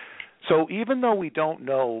 So even though we don't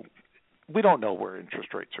know where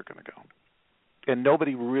interest rates are going to go. And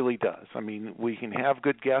nobody really does. I mean, we can have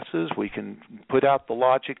good guesses. We can put out the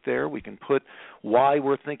logic there. We can put why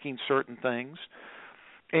we're thinking certain things.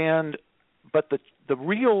 But the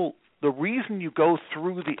reason you go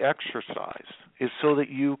through the exercise is so that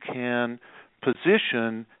you can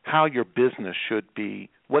position how your business should be,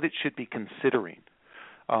 what it should be considering.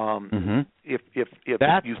 If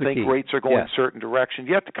you think rates are going a certain direction,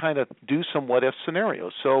 you have to kind of do some what-if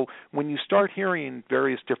scenarios. So when you start hearing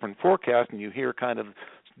various different forecasts and you hear kind of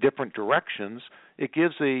different directions, it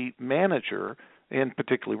gives a manager, and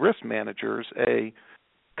particularly risk managers, a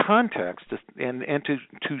context and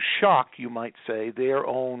to shock, you might say, their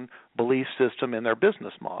own belief system and their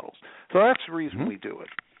business models. So that's the reason we do it.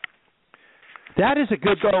 That is a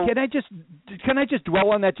good. Can I just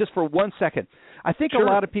dwell on that just for 1 second? I think a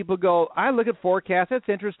lot of people go, I look at forecasts. That's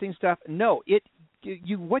interesting stuff. No,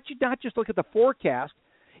 you not just look at the forecast.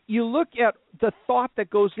 You look at the thought that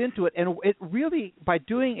goes into it, and it really, by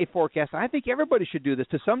doing a forecast, I think everybody should do this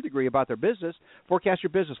to some degree about their business. Forecast your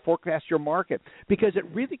business, forecast your market, because it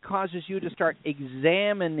really causes you to start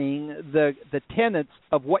examining the tenets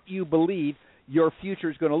of what you believe your future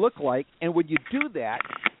is going to look like. And when you do that,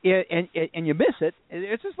 and you miss it,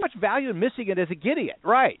 it's as much value in missing it as getting it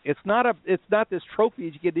right. It's not this trophy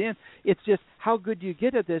as you get in. It's just how good you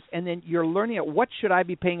get at this, and then you're learning at what should I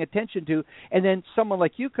be paying attention to, and then someone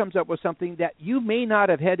like you comes up with something that you may not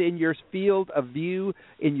have had in your field of view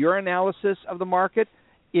in your analysis of the market.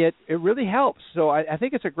 It really helps. So I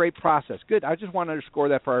think it's a great process. Good. I just want to underscore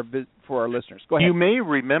that for our listeners. Go ahead. You may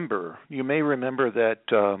remember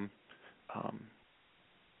that.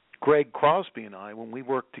 Greg Crosby and I, when we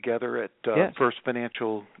worked together at First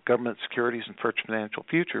Financial Government Securities and First Financial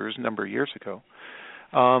Futures a number of years ago,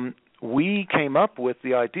 we came up with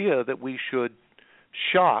the idea that we should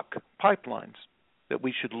shock pipelines. that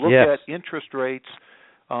we should look at interest rates.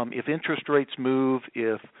 If interest rates move,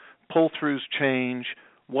 if pull-throughs change,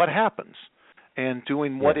 what happens? And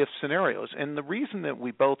doing what-if scenarios. And the reason that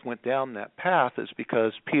we both went down that path is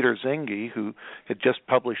because Peter Zinke, who had just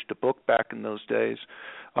published a book back in those days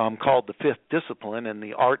called The Fifth Discipline and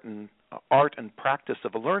the Art and Practice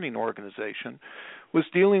of a Learning Organization, was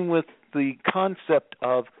dealing with the concept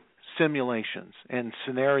of simulations and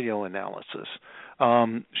scenario analysis.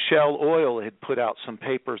 Shell Oil had put out some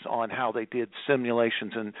papers on how they did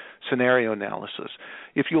simulations and scenario analysis.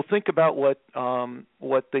 If you'll think about what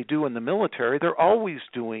they do in the military, they're always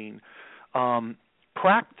doing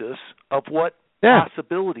practice of what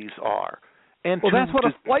possibilities are. And that's what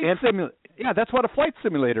a flight simulator. Yeah, that's what a flight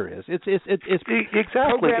simulator is. It's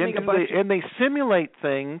exactly, and they simulate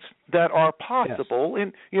things that are possible.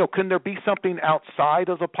 And can there be something outside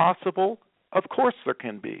of the possible? Of course, there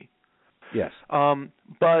can be. Yes.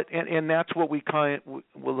 But that's what we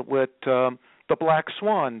the Black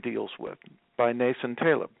Swan deals with by Nassim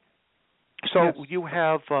Taleb. So you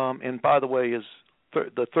have, and by the way,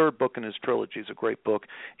 the third book in his trilogy is a great book,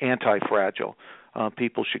 Anti-Fragile.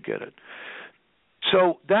 People should get it.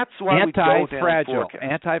 So that's why we go down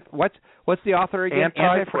What's the author again?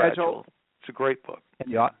 Anti-Fragile. It's a great book,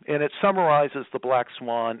 and it summarizes the Black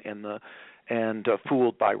Swan and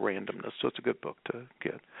Fooled by Randomness. So it's a good book to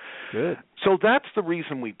get. Good. So that's the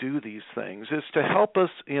reason we do these things, is to help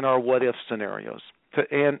us in our what-if scenarios.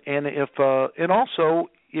 And also,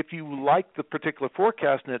 if you like the particular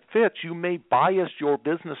forecast and it fits, you may bias your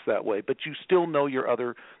business that way, but you still know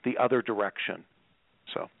the other direction.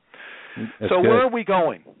 So. That's good. Where are we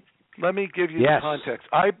going? Let me give you the context.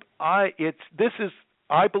 I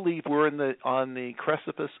believe we're on the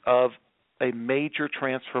precipice of a major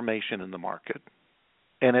transformation in the market,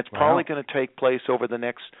 and it's probably going to take place over the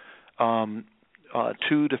next 2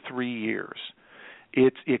 to 3 years.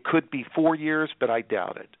 It could be 4 years, but I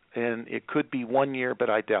doubt it, and it could be 1 year, but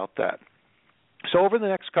I doubt that. So over the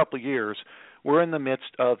next couple of years, we're in the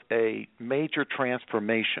midst of a major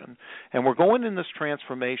transformation, and we're going in this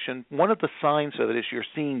transformation. One of the signs of it is you're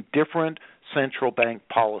seeing different central bank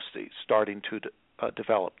policies starting to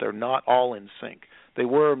develop. They're not all in sync. They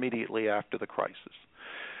were immediately after the crisis.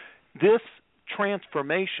 This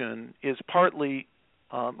transformation is partly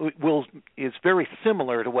is very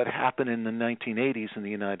similar to what happened in the 1980s in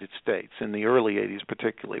the United States, in the early 80s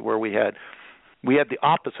particularly, where we had the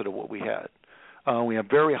opposite of what we had. We have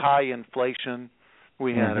very high inflation.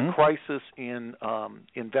 We had a crisis in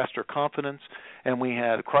investor confidence, and we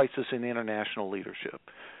had a crisis in international leadership.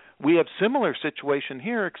 We have similar situation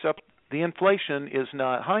here, except the inflation is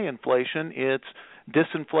not high inflation; it's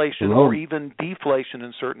disinflation or even deflation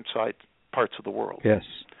in certain parts of the world. Yes.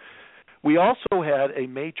 We also had a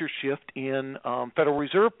major shift in Federal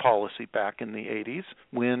Reserve policy back in the 80s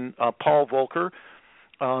when Paul Volcker.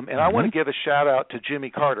 And I want to give a shout-out to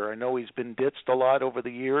Jimmy Carter. I know he's been ditched a lot over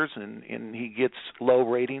the years, and he gets low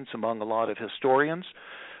ratings among a lot of historians.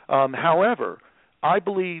 However, I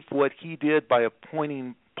believe what he did by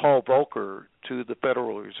appointing Paul Volcker to the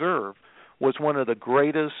Federal Reserve was one of the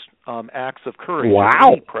greatest acts of courage of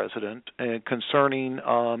any president concerning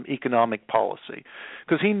economic policy,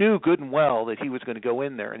 because he knew good and well that he was going to go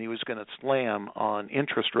in there and he was going to slam on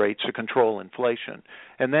interest rates to control inflation,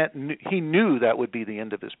 and he knew that would be the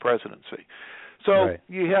end of his presidency. So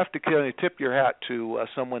you have to kind of tip your hat to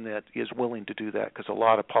someone that is willing to do that, because a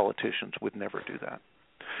lot of politicians would never do that.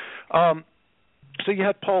 So you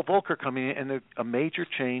had Paul Volcker coming in, and a major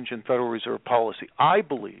change in Federal Reserve policy. I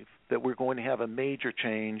believe that we're going to have a major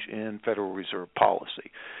change in Federal Reserve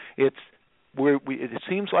policy. It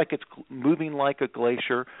seems like it's moving like a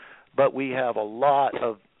glacier, but we have a lot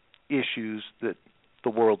of issues that the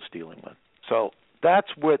world's dealing with. So that's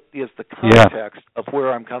what is the context of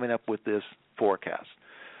where I'm coming up with this forecast.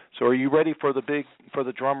 So are you ready for the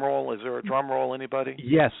drum roll? Is there a drum roll, anybody?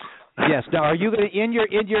 Yes. Now, are you going to in your?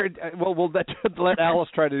 Well, we'll let Alice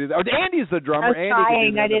try to do that. Andy's the drummer. I was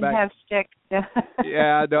trying. I didn't have sticks.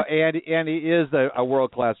 Andy is a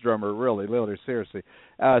world-class drummer. Really, seriously.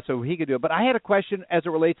 So he could do it. But I had a question as it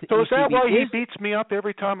relates to. So is that why he beats me up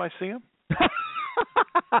every time I see him?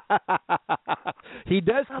 He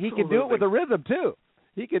does. Absolutely. He can do it with a rhythm too.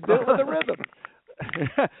 He can do it with a rhythm.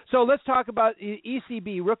 So let's talk about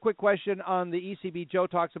ECB. Real quick question on the ECB. Joe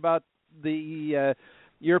talks about the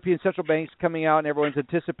European central banks coming out, and everyone's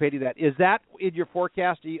anticipating that. Is that in your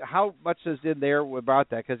forecast? How much is in there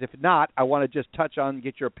about that? Because if not, I want to just touch on,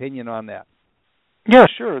 get your opinion on that. Yeah,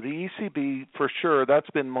 sure. The ECB, for sure, that's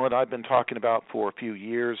been what I've been talking about for a few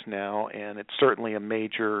years now, and it's certainly a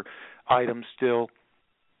major item still.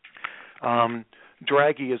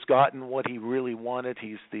 Draghi has gotten what he really wanted.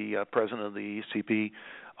 He's the president of the ECB.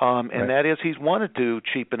 And that is he's wanted to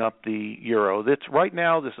cheapen up the euro. That's right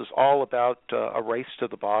now. This is all about a race to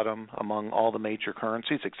the bottom among all the major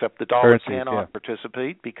currencies, except the dollar cannot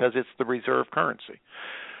participate because it's the reserve currency.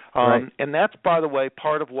 And that's, by the way,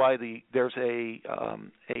 part of why there's a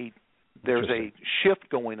shift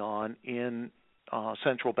going on in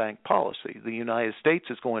central bank policy. The United States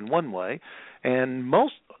is going one way, and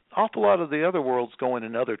awful lot of the other world's going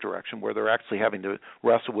another direction, where they're actually having to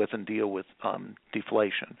wrestle with and deal with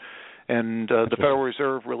deflation. And the Federal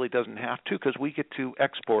Reserve really doesn't have to, because we get to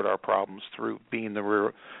export our problems through being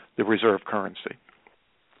the reserve currency.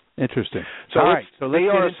 Interesting. So, so they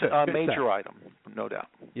are a major item, no doubt.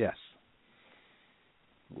 Yes.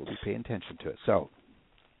 We'll be paying attention to it. So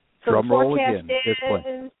drum roll again. This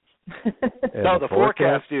point. No, the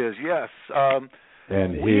forecast is, yes.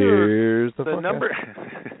 And here's the number.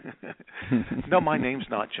 No, my name's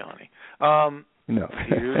not Johnny. No.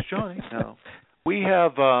 Here's Johnny. No. We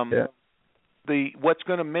have what's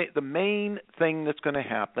going to make the main thing that's going to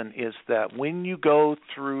happen is that when you go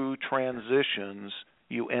through transitions,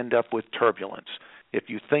 you end up with turbulence. If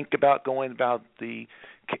you think about going about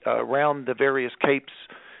around the various capes,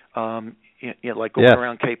 like going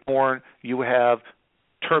around Cape Horn, you have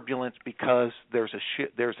turbulence because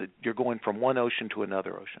you're going from one ocean to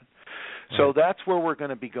another ocean. So that's where we're going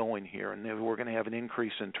to be going here, and we're going to have an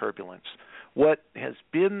increase in turbulence. What has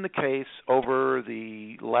been the case over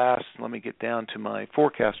the last, let me get down to my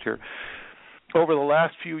forecast here, over the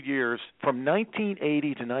last few years, from 1980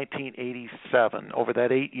 to 1987, over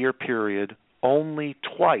that 8-year period, only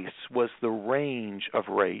twice was the range of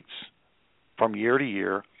rates from year to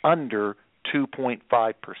year under 2.5%.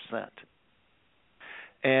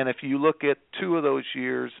 And if you look at 2 of those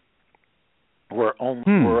years, we're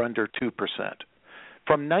under 2%.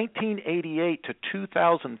 From 1988 to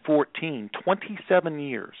 2014, 27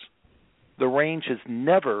 years, the range has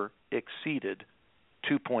never exceeded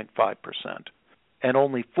 2.5%, and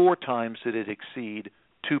only 4 times did it exceed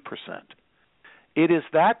 2%. It is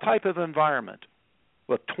that type of environment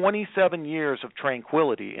with 27 years of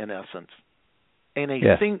tranquility, in essence, and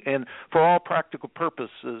and for all practical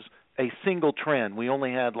purposes, a single trend. We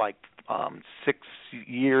only had 6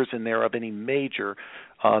 years in there of any major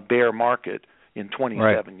bear market in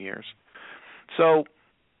 27 years. So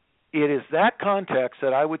it is that context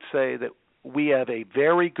that I would say that we have a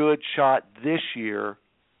very good shot this year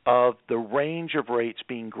of the range of rates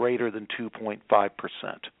being greater than 2.5%.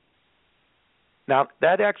 Now,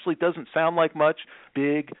 that actually doesn't sound like much.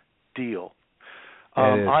 Big deal.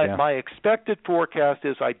 My expected forecast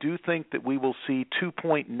is I do think that we will see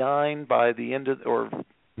 2.9 by the end of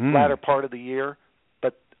latter part of the year,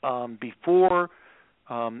 but before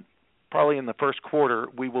probably in the first quarter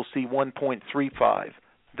we will see 1.35.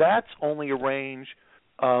 That's only a range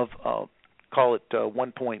of call it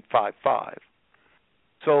 1.55.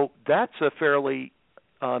 So that's a fairly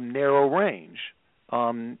narrow range,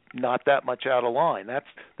 not that much out of line.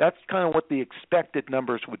 That's kind of what the expected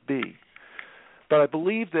numbers would be. But I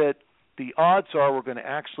believe that the odds are we're going to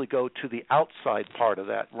actually go to the outside part of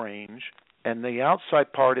that range, and the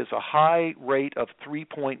outside part is a high rate of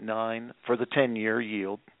 3.9 for the 10-year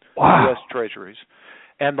yield, U.S. Treasuries,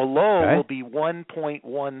 and the low will be 1.15.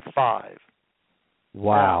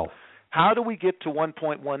 Wow. Now, how do we get to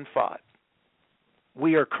 1.15?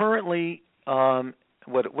 We are currently,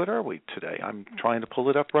 what are we today? I'm trying to pull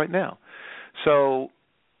it up right now. So,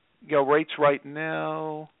 rates right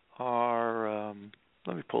now are,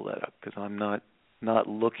 let me pull that up because I'm not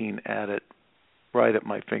looking at it right at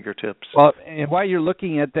my fingertips. Well, and while you're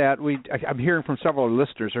looking at that, I'm hearing from several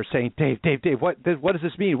listeners are saying, Dave, what does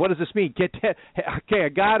this mean? What does this mean? Okay, I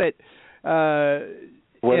got it.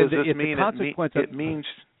 What does this mean? It means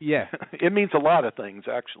it means a lot of things,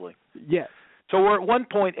 actually. Yeah. So we're at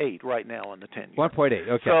 1.8 right now on the 10-year. 1.8,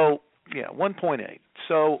 okay. So, 1.8.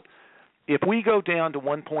 So if we go down to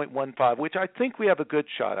 1.15, which I think we have a good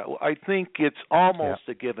shot at, I think it's almost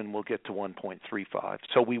a given we'll get to 1.35.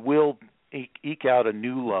 So we will eke out a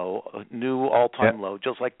new low, a new all-time low,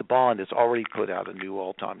 just like the bond has already put out a new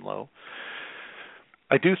all-time low.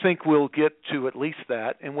 I do think we'll get to at least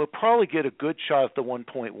that, and we'll probably get a good shot at the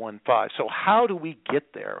 1.15. So how do we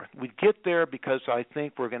get there? We get there because I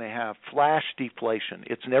think we're going to have flash deflation.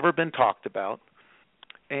 It's never been talked about,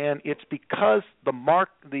 and it's because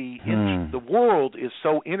the world is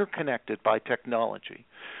so interconnected by technology.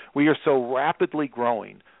 We are so rapidly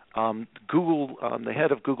growing. Google, the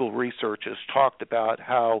head of Google Research, has talked about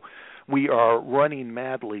how we are running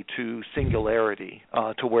madly to singularity,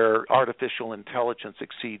 to where artificial intelligence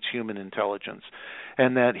exceeds human intelligence,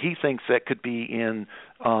 and that he thinks that could be in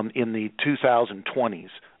the 2020s,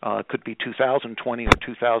 could be 2020 or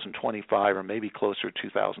 2025, or maybe closer to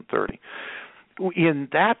 2030. In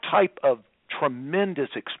that type of tremendous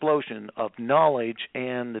explosion of knowledge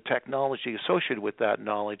and the technology associated with that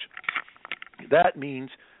knowledge, that means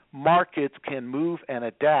markets can move and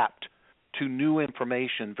adapt to new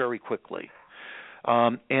information very quickly.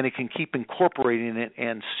 And it can keep incorporating it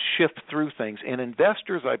and shift through things. And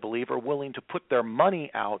investors, I believe, are willing to put their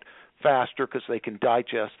money out faster because they can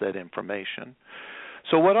digest that information.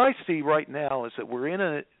 So what I see right now is that we're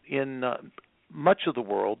in much of the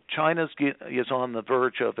world, China is on the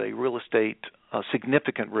verge of a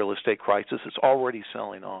significant real estate crisis. It's already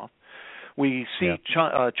selling off. We see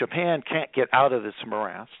Japan can't get out of its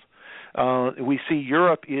morass. We see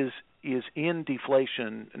Europe is in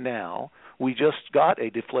deflation now. We just got a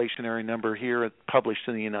deflationary number here published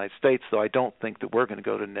in the United States, though I don't think that we're going to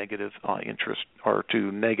go to negative interest or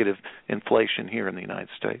to negative inflation here in the United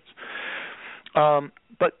States.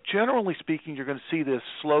 But generally speaking, you're going to see this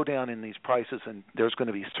slowdown in these prices, and there's going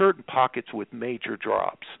to be certain pockets with major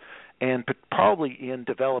drops, and probably in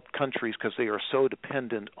developed countries because they are so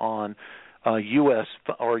dependent on U.S.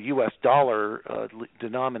 or U.S. dollar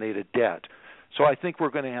denominated debt. So I think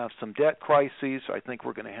we're going to have some debt crises. I think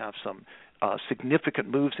we're going to have some significant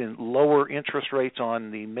moves in lower interest rates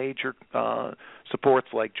on the major supports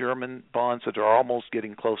like German bonds that are almost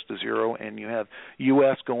getting close to zero, and you have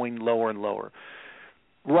U.S. going lower and lower.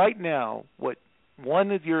 Right now,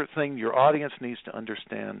 one of your audience needs to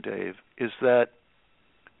understand, Dave, is that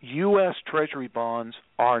U.S. Treasury bonds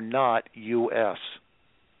are not U.S.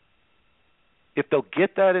 If they'll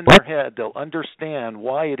get that in their head, they'll understand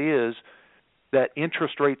why it is that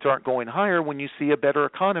interest rates aren't going higher when you see a better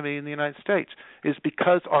economy in the United States, is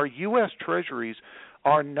because our U.S. Treasuries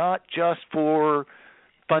are not just for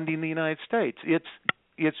funding the United States.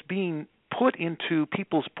 It's being put into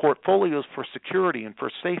people's portfolios for security and for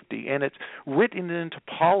safety, and it's written into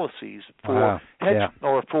policies for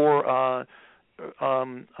or for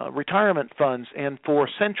retirement funds and for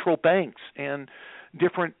central banks and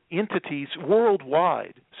different entities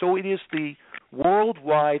worldwide. So it is the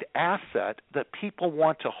worldwide asset that people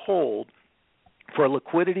want to hold for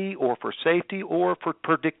liquidity or for safety or for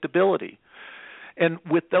predictability. And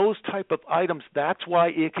with those type of items, that's why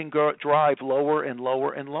it can drive lower and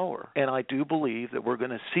lower and lower. And I do believe that we're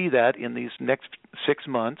going to see that in these next 6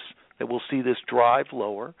 months, that we'll see this drive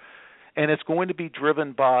lower. And it's going to be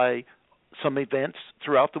driven by some events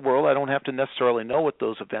throughout the world. I don't have to necessarily know what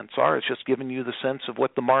those events are. It's just giving you the sense of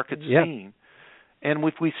what the market's seeing. And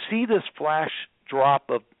if we see this flash drop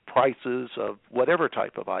of prices of whatever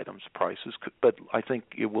type of items, prices, but I think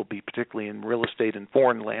it will be particularly in real estate and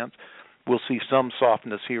foreign lands, we'll see some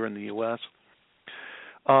softness here in the U.S.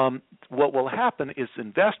 What will happen is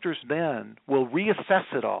investors then will reassess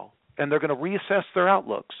it all, and they're going to reassess their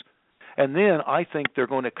outlooks. And then I think they're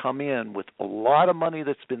going to come in with a lot of money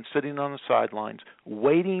that's been sitting on the sidelines,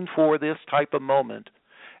 waiting for this type of moment,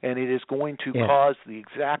 and it is going to cause the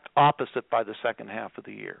exact opposite by the second half of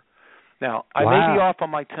the year. Now, I may be off on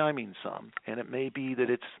my timing some, and it may be that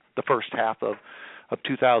it's the first half of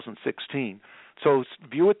 2016. So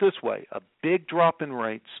view it this way: a big drop in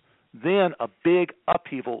rates, then a big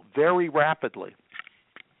upheaval very rapidly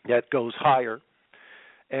that goes higher.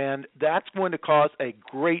 And that's going to cause a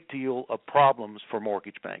great deal of problems for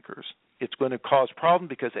mortgage bankers. It's going to cause problems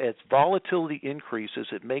because as volatility increases,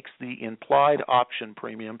 it makes the implied option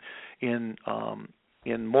premium in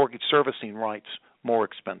mortgage servicing rights more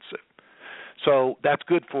expensive. So that's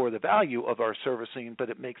good for the value of our servicing,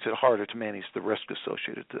 but it makes it harder to manage the risk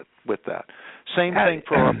associated with that. Same thing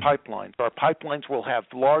for our pipelines. Our pipelines will have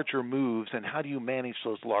larger moves, and how do you manage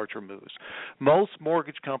those larger moves? Most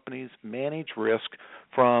mortgage companies manage risk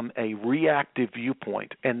from a reactive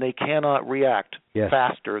viewpoint, and they cannot react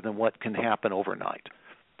faster than what can happen overnight.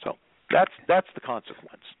 So that's the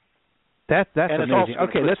consequence. That's and amazing. It's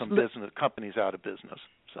also put some business companies out of business.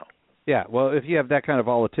 So. Yeah, well, if you have that kind of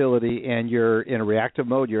volatility and you're in a reactive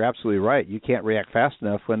mode, you're absolutely right. You can't react fast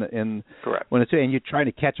enough when it's and you're trying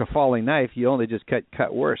to catch a falling knife. You only just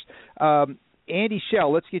cut worse. Andy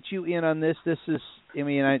Schell, let's get you in on this. This is, and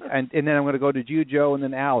then I'm going to go to you, Joe, and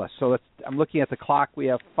then Alice. So I'm looking at the clock. We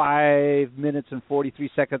have 5 minutes and 43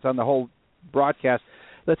 seconds on the whole broadcast.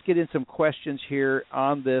 Let's get in some questions here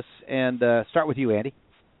on this, and start with you, Andy.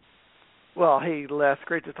 Well, hey, Les,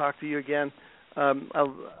 great to talk to you again.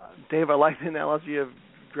 Dave, I like the analogy of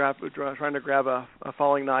trying to grab a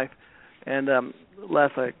falling knife, and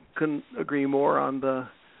Les, I couldn't agree more on the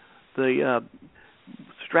the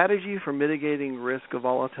strategy for mitigating risk of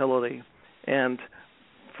volatility. And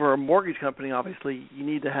for a mortgage company, obviously, you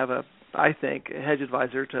need to have a hedge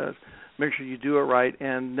advisor to make sure you do it right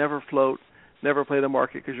and never float, never play the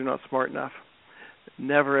market because you're not smart enough.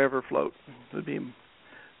 Never, ever float would be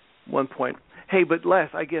one point. Hey, but Les,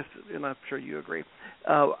 I guess, and I'm sure you agree,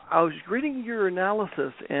 I was reading your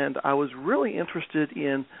analysis, and I was really interested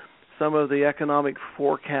in some of the economic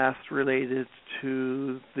forecasts related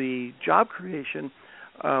to the job creation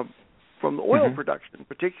from the oil production,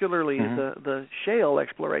 particularly the shale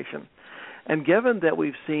exploration. And given that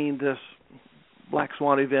we've seen this black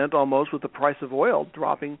swan event almost with the price of oil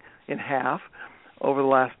dropping in half over the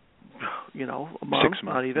last, a month, 6 months.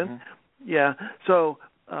 not even. Yeah. So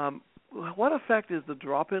what effect is the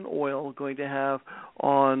drop in oil going to have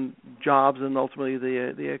on jobs and ultimately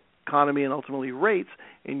the economy and ultimately rates,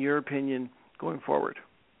 in your opinion, going forward?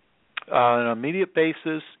 On an immediate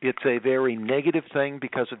basis, it's a very negative thing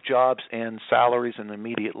because of jobs and salaries and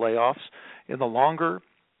immediate layoffs. In the longer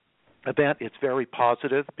event, it's very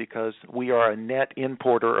positive because we are a net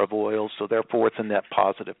importer of oil, so therefore it's a net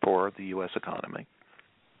positive for the U.S. economy.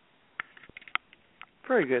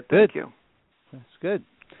 Very good. Thank you. That's good.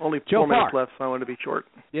 Only Joe 4 minutes left, so I want to be short.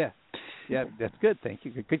 Yeah, that's good. Thank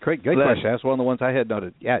you. Good question. That's one of the ones I had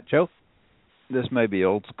noted. Yeah, Joe? This may be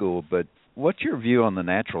old school, but what's your view on the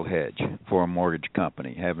natural hedge for a mortgage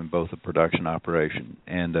company, having both a production operation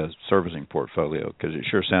and a servicing portfolio? Because it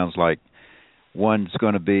sure sounds like one's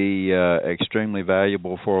going to be extremely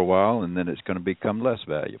valuable for a while, and then it's going to become less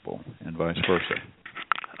valuable, and vice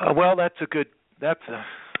versa. Well,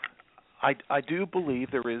 I do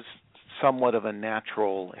believe there is somewhat of a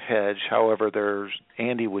natural hedge. However,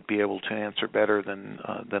 Andy would be able to answer better than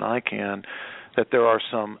I can, that there are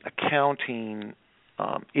some accounting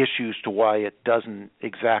issues to why it doesn't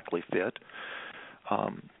exactly fit.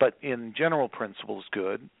 But in general principles,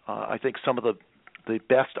 good. I think some of the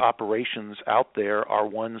best operations out there are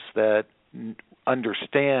ones that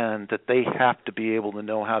understand that they have to be able to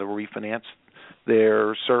know how to refinance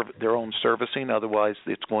their own servicing. Otherwise,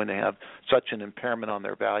 it's going to have such an impairment on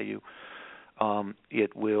their value.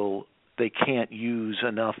 They can't use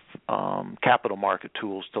enough capital market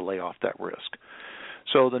tools to lay off that risk.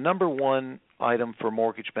 So the number one item for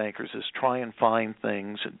mortgage bankers is try and find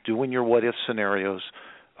things, doing your what-if scenarios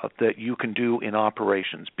that you can do in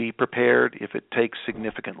operations. Be prepared. If it takes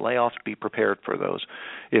significant layoffs, be prepared for those.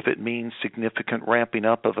 If it means significant ramping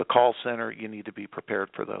up of a call center, you need to be prepared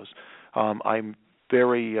for those. I'm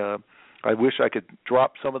very I wish I could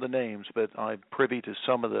drop some of the names, but I'm privy to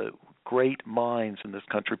some of the great minds in this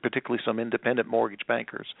country, particularly some independent mortgage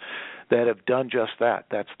bankers, that have done just that.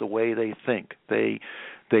 That's the way they think. They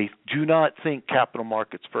do not think capital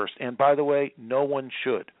markets first. And by the way, no one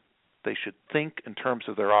should. They should think in terms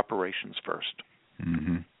of their operations first.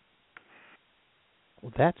 Mm-hmm.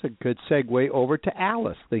 Well, that's a good segue over to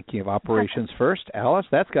Alice, thinking of operations first. Alice,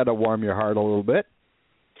 that's got to warm your heart a little bit.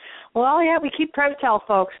 Well, yeah, we keep trying to tell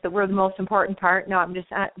folks that we're the most important part. No, I'm just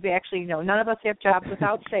actually, none of us have jobs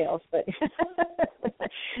without sales. But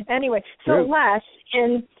anyway, so True. Les,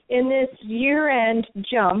 in this year-end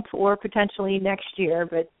jump, or potentially next year,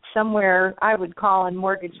 but somewhere I would call in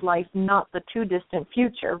mortgage life not the too distant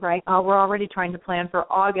future, right? We're already trying to plan for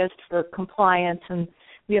August for compliance, and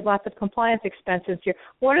we have lots of compliance expenses here.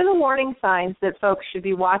 What are the warning signs that folks should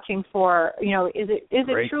be watching for? Is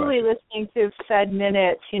it truly listening to Fed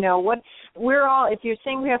minutes? If you're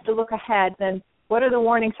saying we have to look ahead, then what are the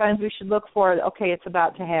warning signs we should look for? Okay, it's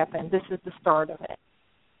about to happen. This is the start of it.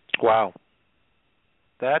 Wow.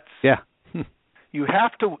 Yeah. You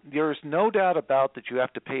have to. There's no doubt about that. You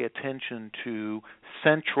have to pay attention to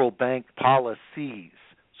central bank policies.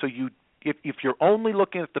 So if you're only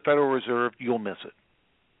looking at the Federal Reserve, you'll miss it.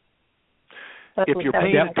 If you're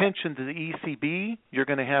paying attention to the ECB, you're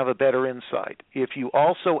going to have a better insight. If you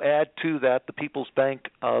also add to that the People's Bank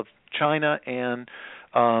of China and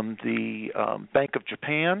the Bank of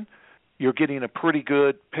Japan, you're getting a pretty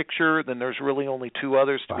good picture. Then there's really only two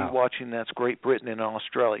others to be watching. That's Great Britain and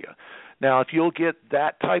Australia. Now, if you'll get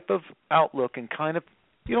that type of outlook and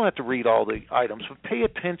you don't have to read all the items, but pay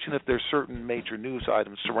attention if there's certain major news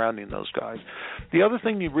items surrounding those guys. The other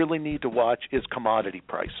thing you really need to watch is commodity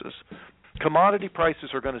prices. Commodity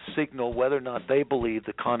prices are going to signal whether or not they believe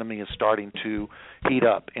the economy is starting to heat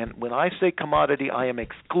up. And when I say commodity, I am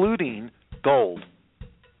excluding gold.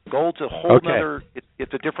 Gold's a whole other,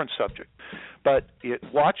 it's a different subject. But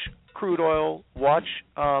watch crude oil, watch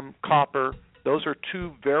copper. Those are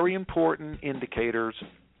two very important indicators.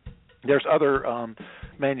 There's other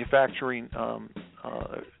manufacturing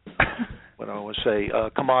what I always say,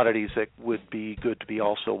 commodities that would be good to be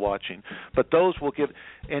also watching. But those will give,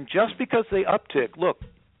 and just because they uptick, look,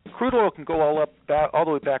 crude oil can go all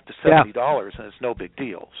the way back to $70, and it's no big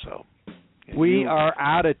deal. So we are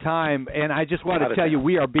out of time, and I just want to tell you,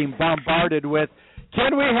 we are being bombarded with,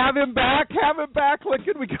 can we have him back? Have him back,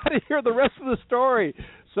 Lincoln. We got to hear the rest of the story.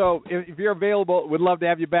 So if you're available, we'd love to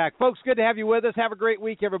have you back. Folks, good to have you with us. Have a great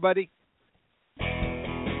week, everybody.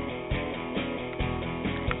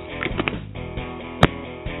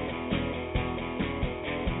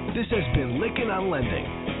 This has been Lykken on Lending,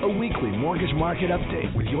 a weekly mortgage market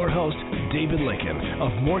update with your host, David Lykken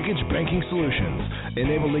of Mortgage Banking Solutions,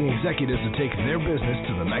 enabling executives to take their business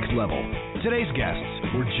to the next level. Today's guests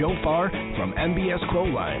were Joe Farr from MBS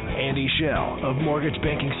Quoteline, Andy Schell of Mortgage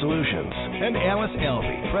Banking Solutions, and Alice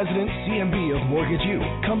Alvey, President CMB of Mortgage U.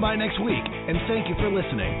 Come by next week, and thank you for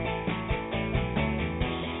listening.